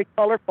it's very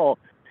colorful.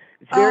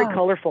 It's very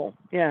colorful.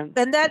 Yeah.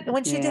 And that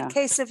when she Yeah. did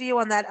Case of You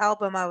on that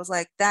album, I was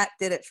like, that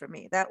did it for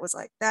me. That was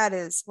like, that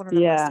is one of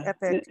the most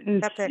epic.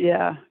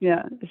 Yeah.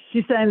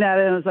 She sang that,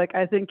 and it was like,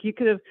 I think you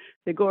could have.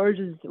 The Gorge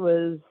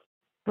was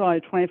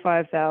probably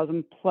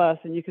 25,000 plus,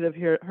 and you could have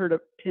heard a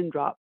pin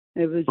drop.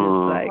 It was just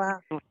like,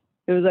 wow.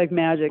 It was like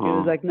magic. It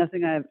was like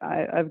nothing.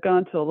 I've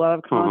gone to a lot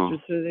of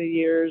concerts through the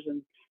years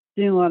and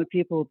seen a lot of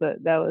people,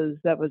 but that was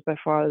by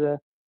far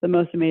the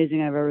most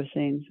amazing I've ever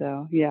seen.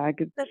 So yeah, I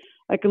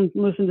can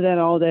listen to that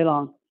all day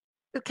long.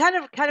 It kind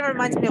of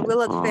reminds me of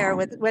Lilith Fair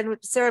when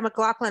Sarah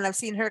McLachlan. I've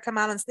seen her come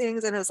out on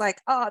things, and it was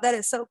like, oh, that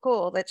is so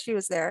cool that she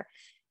was there.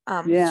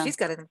 She's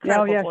got an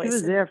incredible voice. She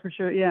was there for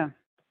sure. Yeah.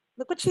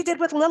 Look what she did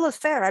with Lilith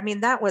Fair. I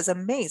mean, that was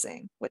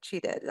amazing what she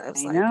did. I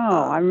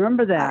know. I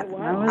remember that.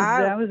 Wow.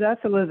 I was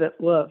at the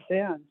Lilith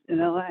Fair in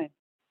LA.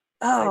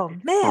 Oh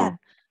man,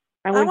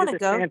 I went want to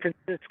go. San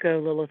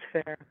Francisco Lilith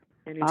Fair.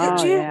 Did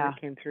you? Yeah.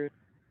 Came through.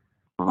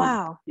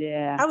 Wow.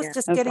 Yeah. I was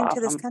just getting to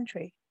this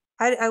country.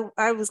 I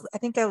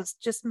think I was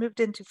just moved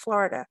into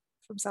Florida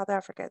from South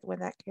Africa when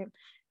that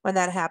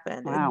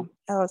happened. Wow.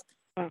 And I was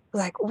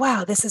like,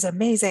 wow, this is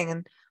amazing.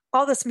 And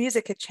all this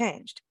music had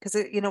changed because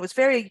it was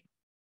very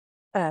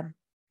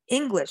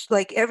English,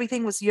 like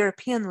everything was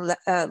European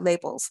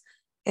labels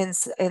in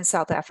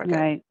South Africa.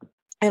 Right.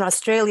 In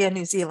Australia,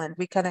 New Zealand,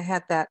 we kind of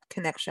had that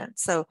connection.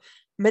 So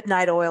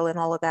Midnight Oil and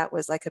all of that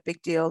was like a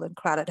big deal, and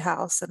Crowded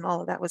House and all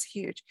of that was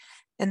huge.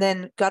 And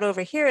then got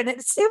over here, and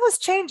it was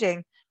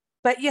changing,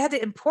 but you had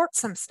to import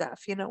some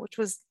stuff, which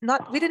was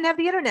not. We didn't have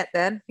the internet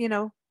then,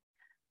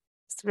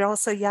 We're all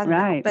so young,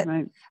 right?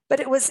 Now,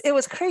 but it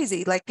was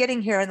crazy, like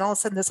getting here, and all of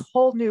a sudden this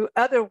whole new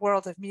other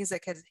world of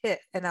music had hit,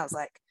 and I was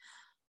like,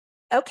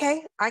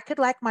 okay, I could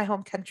like my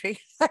home country.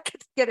 I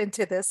could get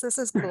into this. This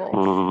is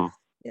cool.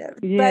 Yeah.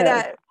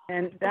 But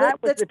and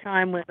that was the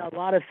time when a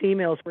lot of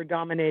females were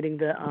dominating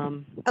the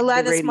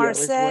Alanis radio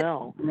Morissette, as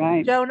well.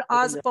 Right. Joan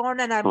Osborne,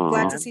 and I'm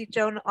glad to see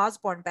Joan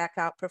Osborne back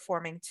out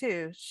performing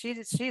too.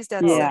 She's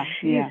done. Yeah,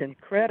 she's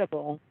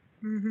incredible.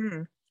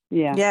 Mm-hmm.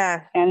 Yeah.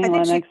 Yeah. Annie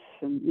Lennox.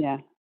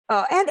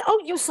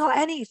 You saw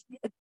Annie.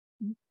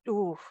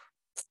 Ooh.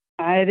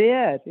 I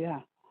did.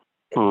 Yeah.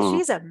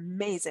 She's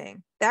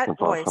amazing. That That's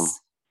voice.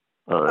 Awesome.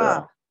 Oh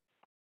yeah.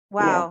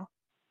 Wow.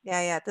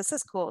 Yeah. This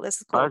is cool.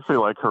 I actually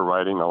like her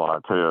writing a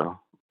lot too.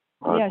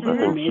 Yeah, I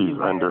think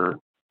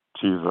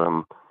she's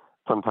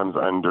sometimes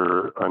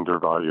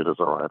undervalued as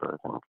a writer, I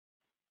think.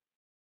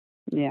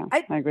 Yeah,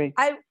 I agree.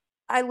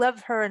 I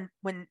love her, and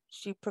when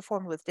she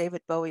performed with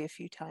David Bowie a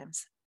few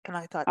times, and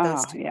I thought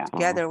those two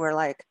together were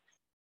like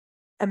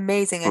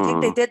amazing. I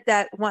think they did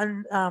that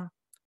one a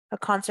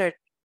concert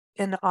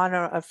in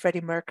honor of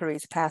Freddie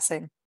Mercury's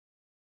passing.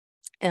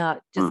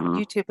 Just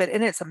YouTube it,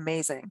 and it's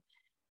amazing.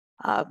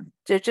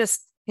 They're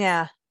just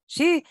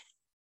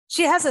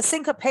she has a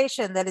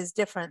syncopation that is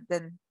different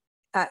than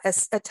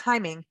a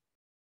timing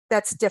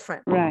that's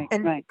different, right?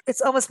 And right.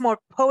 It's almost more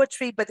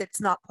poetry, but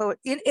it's not poet.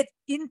 You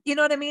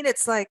know what I mean?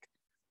 It's like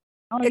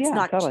it's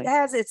not. Totally.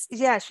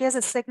 She has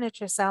a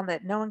signature sound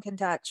that no one can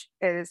touch.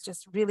 It is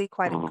just really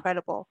quite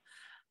incredible.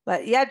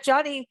 But yeah,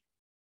 Johnny,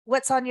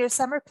 what's on your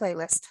summer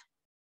playlist?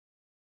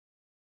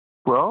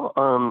 Well,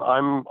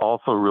 I'm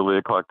also really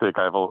eclectic.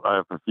 I have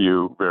a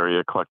few very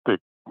eclectic,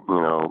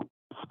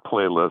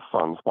 playlists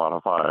on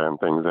Spotify and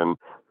things, and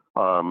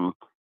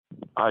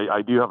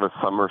I do have a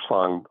summer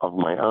song of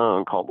my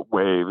own called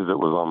Waves. It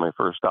was on my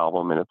first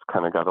album, and it's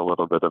kind of got a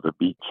little bit of a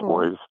Beach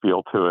Boys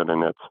feel to it,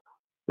 and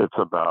it's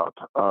about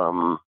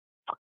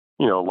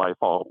life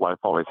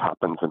always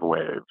happens in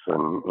waves,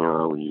 and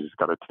you just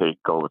got to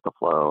go with the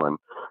flow. And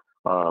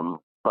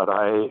but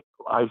I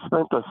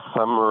spent the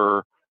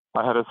summer.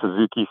 I had a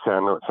Suzuki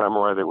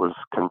Samurai that was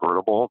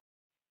convertible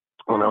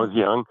when I was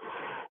young,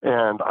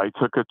 and I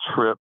took a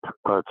trip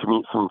to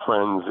meet some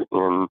friends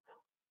in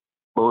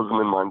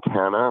Bozeman,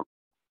 Montana,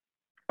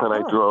 and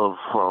I drove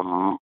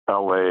from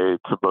LA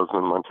to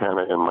Bozeman,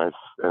 Montana in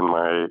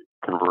my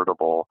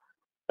convertible,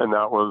 and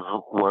that was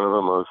one of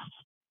the most.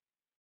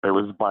 It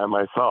was by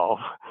myself,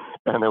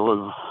 and it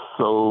was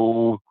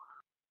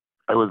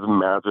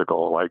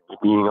magical, like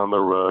being on the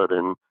road,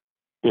 and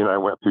I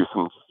went through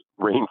some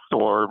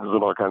rainstorms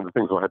and all kinds of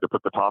things, so I had to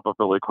put the top up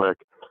really quick.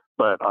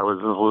 But I was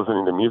just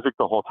listening to music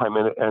the whole time,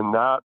 and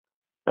that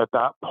at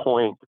that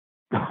point,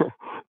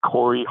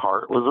 Corey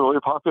Hart was really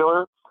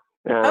popular,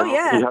 and he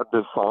had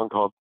this song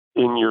called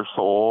 "In Your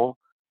Soul."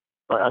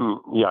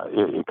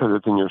 Because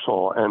it's in your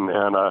soul, and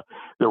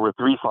there were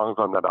 3 songs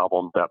on that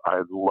album that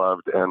I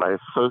loved, and I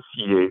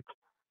associate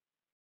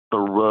the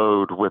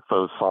road with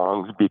those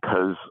songs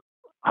because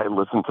I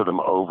listen to them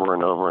over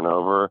and over and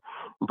over.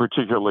 And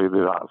particularly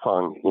that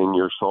song "In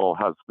Your Soul"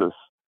 has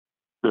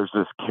there's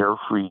this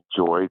carefree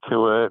joy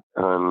to it,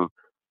 and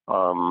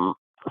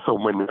so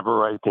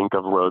whenever I think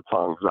of road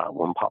songs, that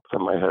one pops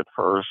in my head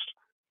first.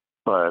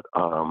 But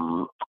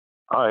I'm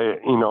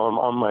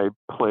on my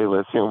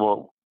playlist,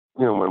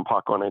 when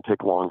Paco and I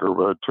take longer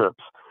road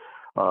trips,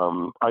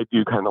 I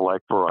do kind of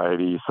like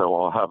variety. So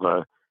I'll have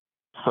a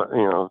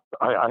So,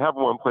 I have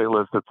one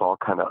playlist that's all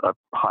kind of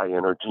high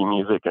energy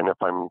music, and if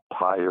I'm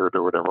tired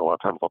or whatever, a lot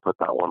of times I'll put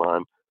that one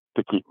on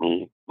to keep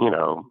me,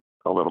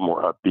 a little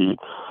more upbeat.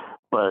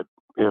 But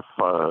if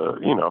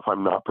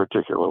I'm not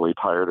particularly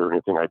tired or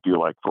anything, I do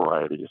like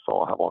variety, so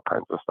I'll have all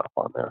kinds of stuff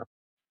on there.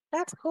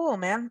 That's cool,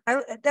 man.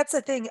 That's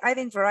the thing. I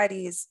think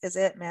variety is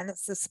it, man.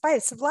 It's the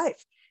spice of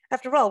life.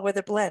 After all, we're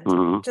the blend.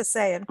 Mm-hmm. Just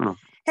saying. Mm-hmm.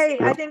 Hey,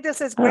 Yeah. I think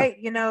this is great.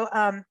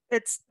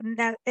 It's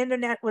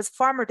Internet was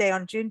Farmer Day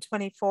on June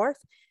 24th.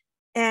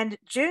 And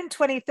June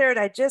 23rd,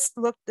 I just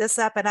looked this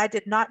up and I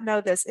did not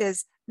know this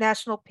is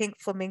National Pink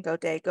Flamingo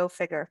Day. Go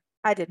figure.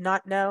 I did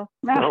not know.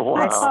 Oh,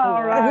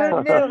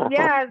 wow. Who knew?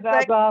 Yeah,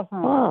 That's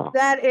awesome.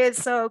 That is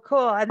so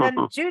cool. And then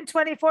June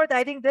 24th,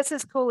 I think this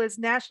is cool, is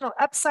National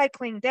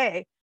Upcycling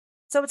Day.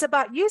 So it's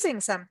about using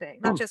something,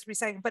 not just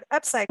recycling, but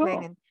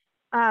upcycling. And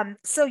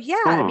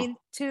I mean,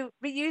 to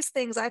reuse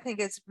things, I think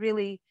is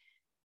really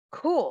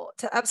cool.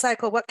 To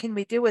upcycle, what can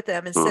we do with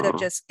them instead of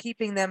just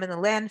keeping them in the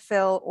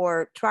landfill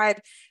or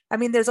tried? I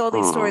mean, there's all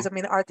these stories. I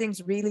mean, are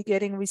things really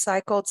getting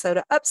recycled? So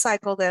to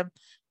upcycle them,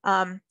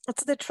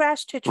 it's the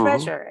trash to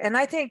treasure. And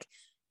I think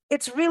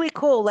it's really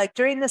cool. Like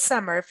during the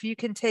summer, if you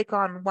can take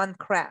on one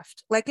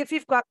craft, like if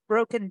you've got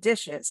broken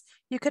dishes,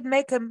 you could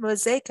make a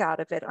mosaic out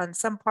of it on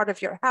some part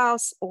of your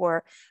house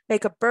or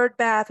make a bird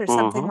bath or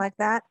something like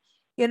that.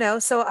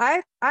 So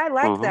I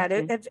like that.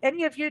 Have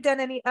any of you done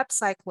any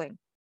upcycling?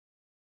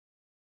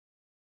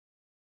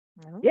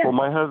 Yeah. Well,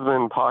 my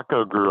husband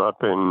Paco grew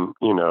up in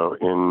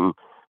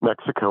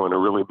Mexico in a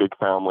really big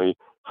family,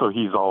 so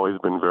he's always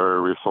been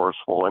very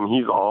resourceful, and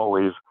he's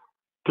always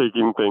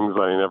taking things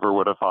I never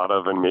would have thought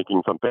of and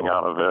making something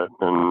out of it.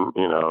 And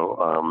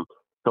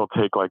he'll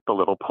take like the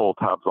little pull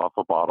tabs off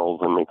of bottles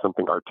and make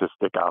something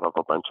artistic out of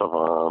a bunch of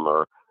them,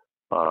 or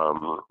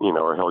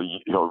or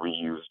he'll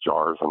reuse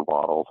jars and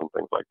bottles and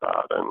things like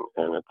that.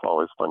 And it's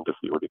always fun to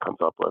see what he comes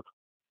up with.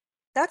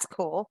 That's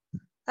cool.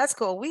 That's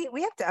cool.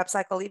 We have to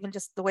upcycle even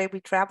just the way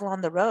we travel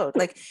on the road.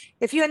 Like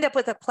if you end up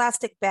with a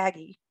plastic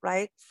baggie,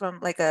 right, from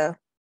like a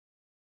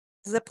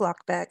Ziploc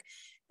bag,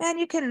 and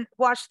you can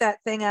wash that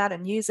thing out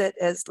and use it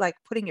as like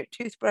putting your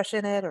toothbrush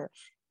in it, or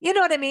you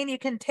know what I mean? You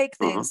can take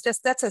things,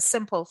 just that's a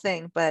simple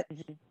thing. But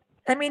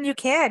I mean, you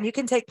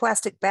can take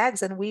plastic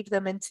bags and weave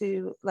them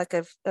into like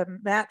a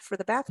mat for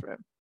the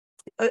bathroom.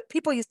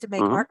 People used to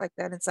make art like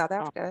that in South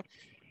Africa.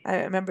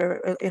 I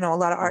remember, a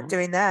lot of art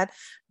doing that.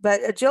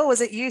 But Jill,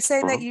 was it you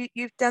saying that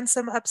you've done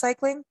some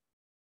upcycling?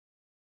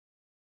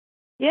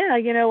 Yeah,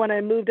 when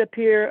I moved up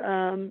here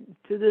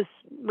to this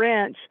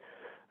ranch,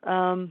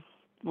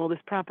 this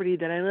property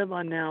that I live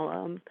on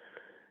now,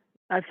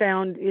 I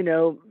found,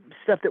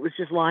 stuff that was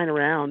just lying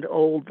around,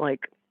 old,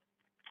 like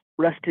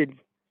rusted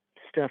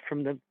stuff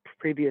from the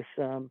previous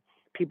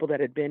people that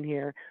had been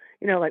here,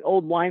 like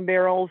old wine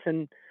barrels.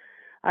 And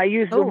I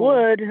used the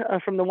wood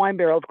from the wine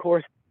barrel, of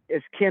course,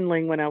 as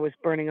kindling when I was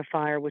burning a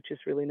fire, which is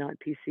really not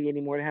PC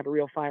anymore to have a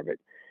real fire, but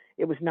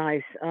it was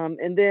nice.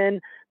 And then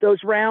those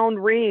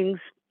round rings,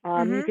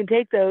 you can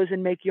take those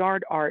and make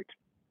yard art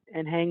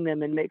and hang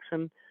them and make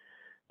some,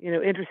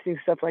 interesting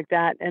stuff like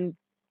that. And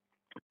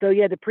so,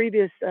 the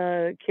previous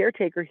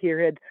caretaker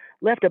here had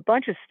left a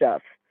bunch of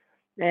stuff.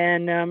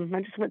 And I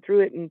just went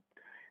through it and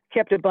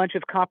kept a bunch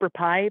of copper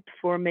pipe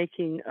for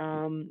making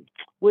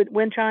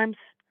wind chimes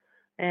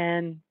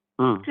and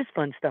just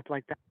fun stuff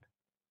like that.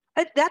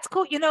 That's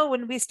cool.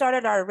 When we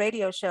started our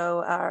radio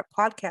show, our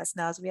podcast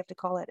now, as we have to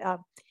call it, it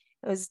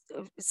was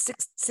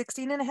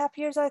 16 and a half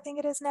years, I think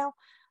it is now.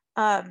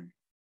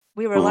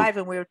 We were live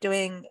and we were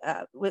doing,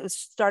 it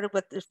started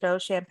with the show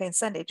Champagne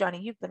Sunday.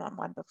 Johnny, you've been on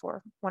one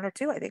before, one or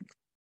two, I think.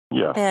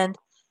 Yeah. And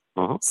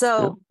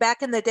so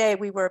back in the day,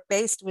 we were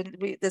based,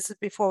 this is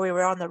before we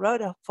were on the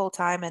road full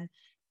time, and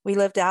we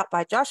lived out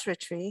by Joshua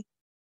Tree.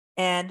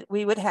 And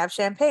we would have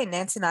champagne.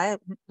 Nancy and I,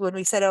 when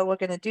we said, we're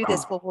going to do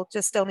this, we'll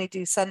just only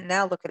do Sunday.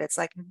 Now look at it. It's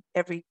like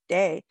every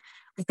day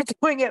we're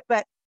doing it,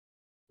 but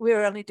we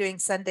were only doing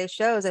Sunday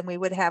shows, and we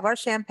would have our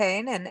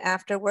champagne. And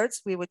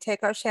afterwards we would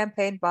take our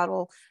champagne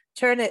bottle,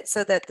 turn it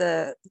so that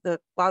the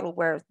bottle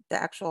where the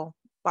actual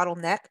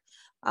bottleneck,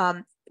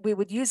 we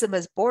would use them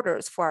as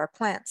borders for our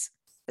plants,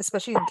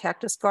 especially in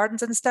cactus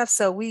gardens and stuff.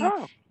 So we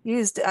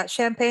used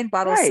champagne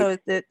bottles. So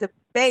the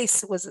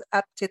base was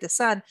up to the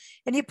sun,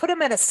 and you put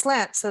them in a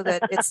slant so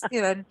that it's,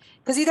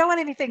 because you don't want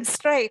anything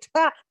straight.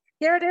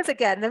 Here it is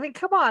again. I mean,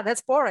 come on,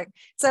 that's boring.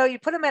 So you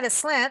put them in a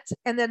slant,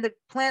 and then the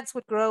plants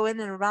would grow in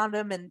and around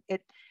them.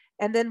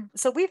 And then,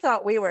 so we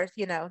thought we were,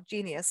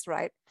 genius,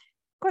 right?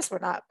 Of course we're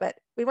not, but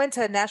we went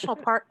to a national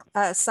park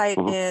site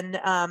in,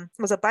 it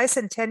was a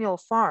bicentennial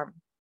farm,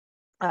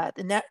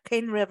 the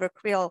Cane River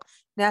Creole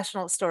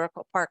National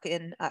Historical Park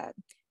in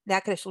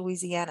Natchitoches,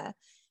 Louisiana.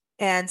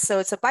 And so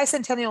it's a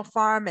bicentennial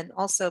farm and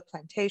also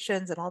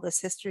plantations and all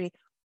this history.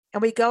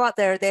 And we go out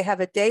there, they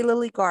have a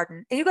daylily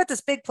garden, and you got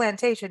this big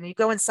plantation, and you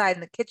go inside in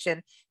the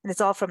kitchen, and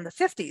it's all from the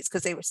 50s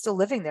because they were still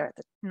living there,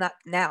 not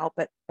now,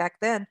 but back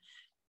then.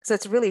 So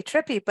it's really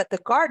trippy. But the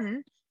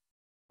garden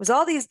was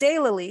all these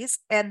daylilies,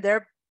 and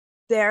they're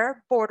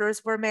their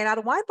borders were made out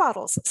of wine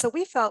bottles. So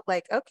we felt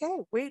like, okay,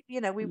 we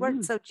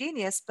weren't so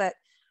genius, but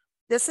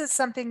this is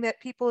something that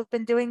people have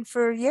been doing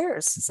for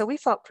years. So we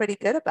felt pretty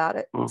good about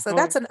it. So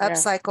that's an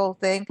upcycle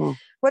thing.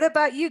 What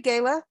about you,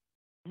 Gayla?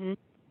 We've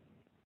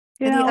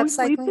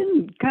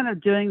been kind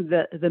of doing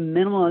the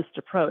minimalist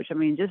approach. I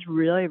mean, just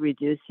really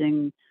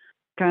reducing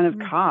kind of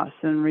costs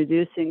and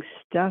reducing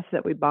stuff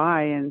that we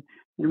buy and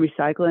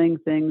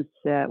recycling things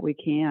that we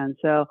can.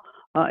 So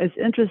it's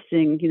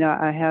interesting.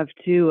 I have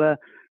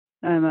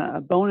I'm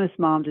a bonus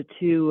mom to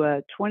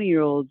two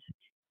 20-year-olds,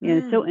 and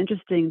it's so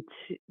interesting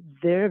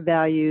their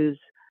values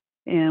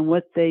and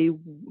what they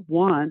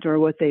want or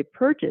what they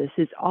purchase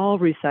is all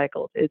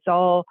recycled. It's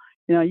all,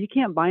 you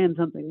can't buy them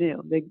something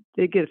new.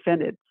 They get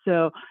offended.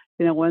 So,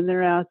 when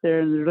they're out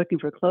there and they're looking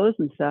for clothes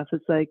and stuff,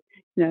 it's like,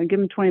 give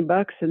them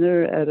 $20 and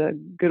they're at a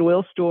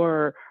Goodwill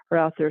store or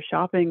out there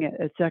shopping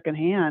at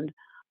secondhand.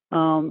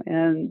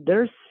 And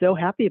they're so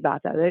happy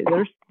about that.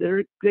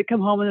 They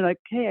come home and they're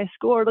like, hey, I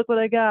scored, look what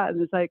I got.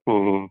 And it's like,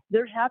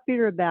 they're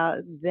happier about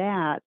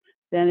that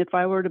than if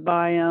I were to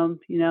buy them,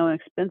 an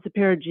expensive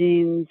pair of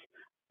jeans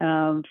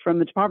from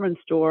the department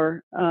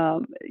store.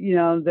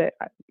 They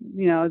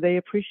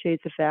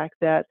appreciate the fact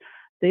that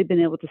they've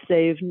been able to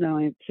not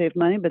only save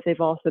money, but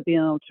they've also been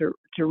able to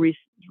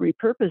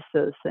repurpose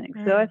those things.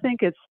 So I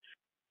think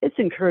it's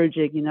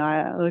encouraging.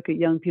 I look at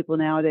young people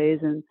nowadays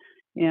and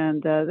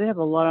they have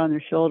a lot on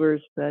their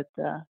shoulders, but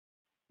I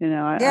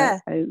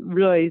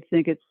really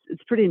think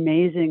it's pretty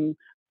amazing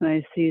when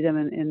I see them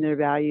in their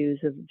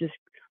values of just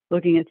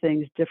looking at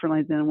things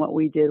differently than what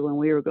we did when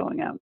we were growing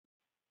up.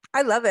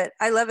 I love it.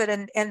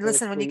 And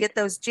listen, when you get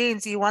those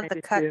jeans, you want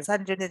the cuts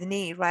under the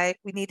knee, right?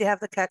 We need to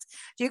have the cuts.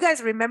 Do you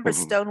guys remember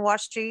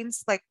stonewashed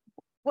jeans? Like,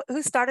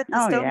 who started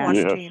the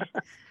stonewashed jeans?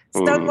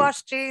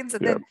 Stonewashed jeans,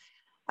 and then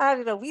I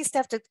don't know. We used to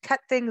have to cut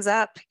things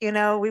up.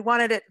 We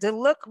wanted it to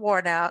look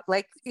worn out,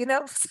 like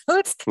So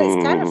it's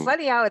kind of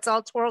funny how it's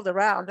all twirled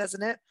around,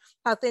 isn't it?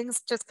 How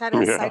things just kind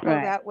of cycle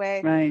that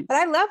way. Right. But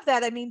I love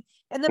that. I mean,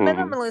 and the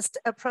minimalist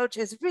approach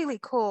is really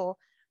cool.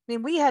 I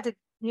mean, we had to.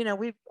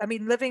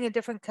 Living in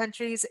different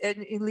countries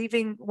and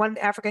leaving one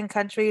African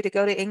country to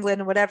go to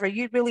England and whatever,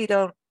 you really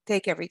don't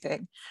take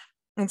everything.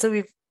 And so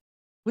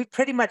we've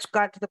pretty much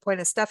got to the point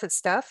of stuff is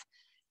stuff,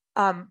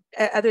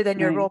 other than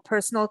your real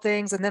personal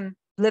things. And then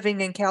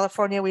living in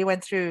California, we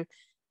went through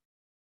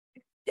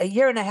a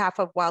year and a half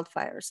of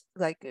wildfires,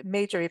 like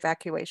major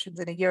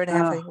evacuations in a year and a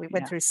half. I think we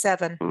went through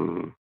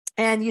 7.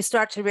 And you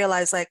start to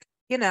realize, like,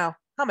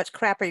 how much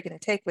crap are you going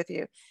to take with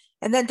you?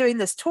 And then doing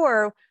this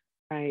tour,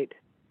 right.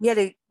 We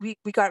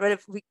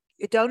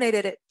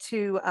donated it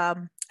to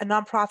a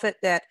nonprofit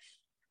that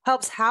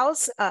helps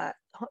house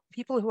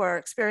people who are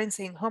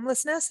experiencing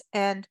homelessness.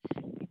 And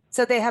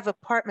so they have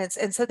apartments.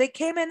 And so they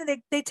came in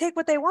and they take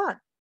what they want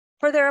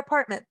for their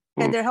apartment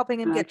and they're helping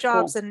them get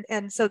jobs. Cool.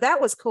 And so that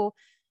was cool.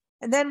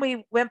 And then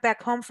we went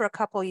back home for a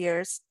couple of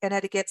years and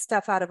had to get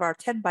stuff out of our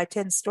 10 by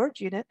 10 storage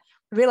unit.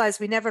 We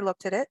realized we never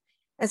looked at it.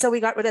 And so we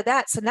got rid of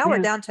that. So now we're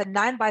down to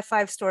 9 by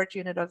 5 storage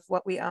unit of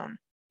what we own.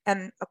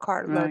 And a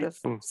carload of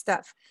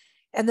stuff.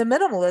 And the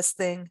minimalist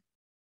thing,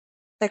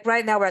 like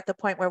right now we're at the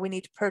point where we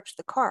need to purge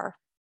the car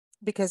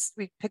because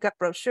we pick up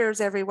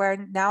brochures everywhere.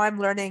 And now I'm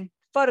learning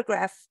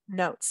photograph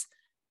notes.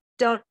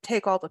 Don't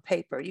take all the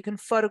paper. You can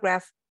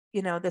photograph,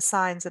 the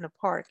signs in a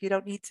park. You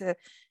don't need to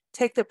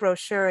take the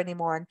brochure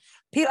anymore. And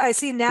I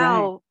see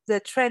now the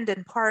trend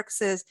in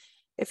parks is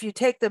if you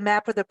take the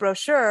map or the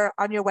brochure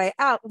on your way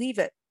out, leave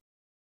it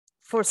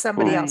for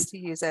somebody else to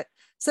use it.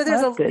 So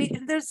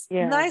there's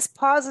nice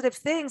positive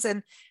things,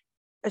 and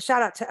a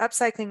shout out to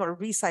upcycling or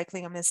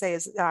recycling. I'm going to say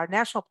is our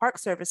National Park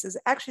Service is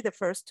actually the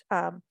first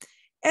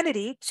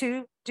entity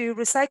to do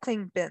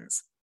recycling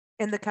bins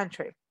in the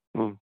country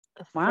for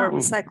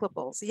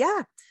recyclables.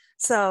 Yeah,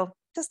 so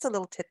just a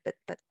little tidbit,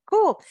 but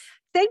cool.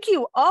 Thank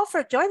you all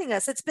for joining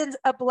us. It's been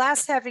a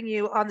blast having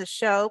you on the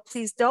show.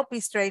 Please don't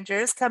be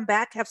strangers. Come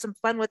back, have some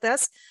fun with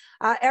us.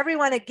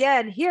 Everyone,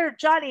 again,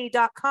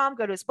 hearjohnny.com.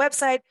 Go to his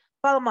website.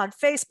 Follow him on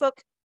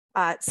Facebook.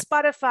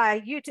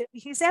 Spotify, YouTube,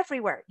 he's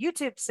everywhere.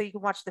 YouTube, so you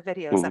can watch the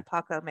videos that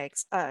Paco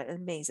makes.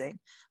 Amazing.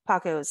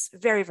 Paco is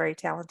very, very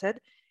talented.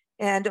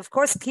 And of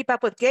course, keep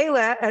up with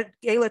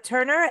Gayla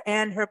Turner,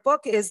 and her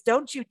book is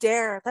Don't You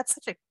Dare. That's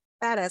such a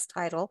badass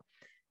title,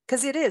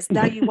 because it is.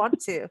 Now you want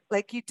to,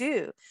 like you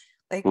do.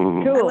 Like,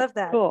 cool. I love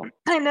that. Cool.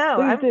 I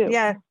know.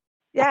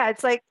 Yeah,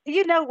 it's like,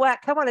 you know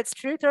what? Come on, it's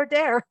truth or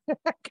dare.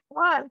 Come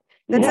on,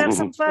 let's have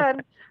some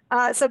fun.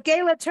 So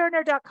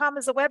GaylaTurner.com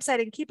is the website,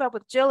 and keep up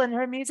with Jill and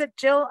her music,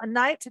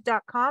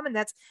 JillKnight.com, and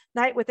that's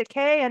Knight with a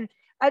K. And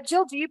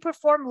Jill, do you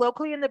perform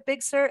locally in the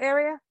Big Sur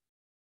area?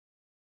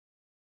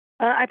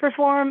 I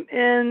perform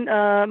in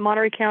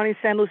Monterey County,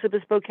 San Luis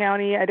Obispo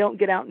County. I don't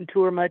get out and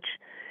tour much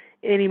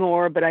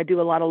anymore, but I do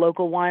a lot of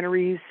local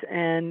wineries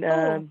and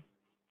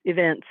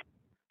events,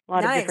 a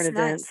lot of different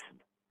events.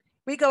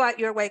 We go out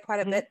your way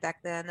quite a bit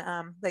back then,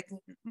 like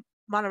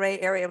Monterey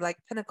area, like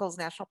Pinnacles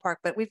National Park.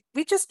 But we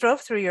just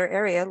drove through your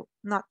area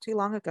not too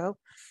long ago.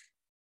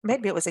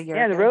 Maybe it was a year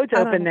ago. Yeah, the road's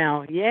open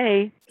now.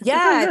 Yay.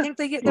 Yeah, I think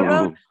the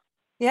road.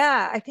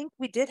 Yeah, I think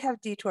we did have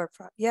detour.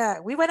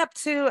 Yeah, we went up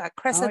to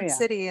Crescent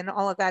City and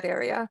all of that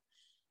area.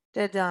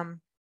 Did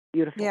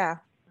Beautiful.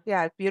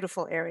 Yeah,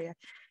 beautiful area.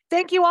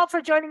 Thank you all for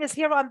joining us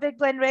here on Big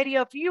Blend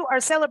Radio. If you are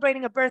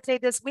celebrating a birthday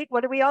this week,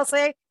 what do we all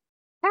say?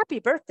 Happy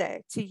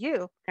birthday to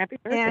you. Happy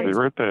birthday. Happy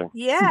birthday.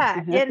 Yeah.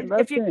 Happy And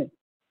birthday. if you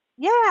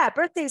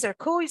birthdays are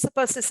cool. You're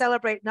supposed to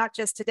celebrate not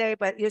just today,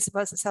 but you're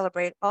supposed to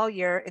celebrate all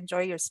year.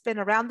 Enjoy your spin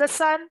around the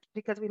sun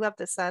because we love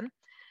the sun.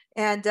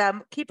 And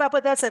keep up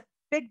with us at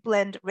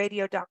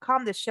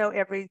bigblendradio.com. The show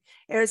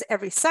airs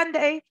every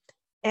Sunday.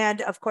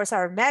 And of course,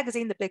 our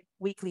magazine, The Big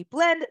Weekly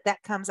Blend,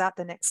 that comes out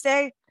the next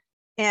day.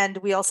 And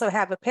we also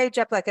have a page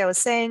up, like I was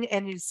saying,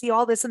 and you see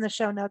all this in the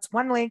show notes.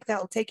 One link that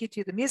will take you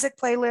to the music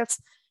playlists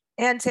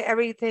and to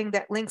everything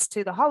that links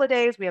to the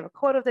holidays. We have a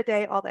quote of the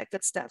day, all that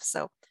good stuff.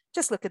 So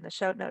just look in the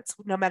show notes,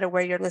 no matter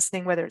where you're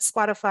listening, whether it's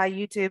Spotify,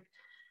 YouTube,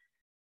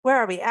 where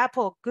are we?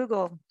 Apple,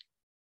 Google,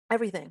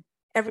 everything,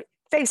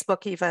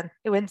 Facebook even,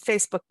 when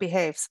Facebook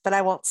behaves. But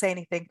I won't say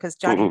anything because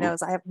Johnny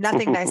knows I have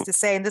nothing nice to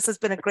say, and this has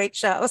been a great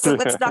show, so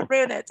let's not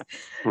ruin it.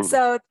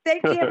 So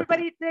thank you,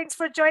 everybody. Thanks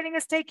for joining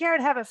us. Take care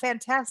and have a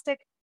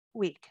fantastic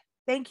week.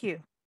 Thank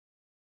you.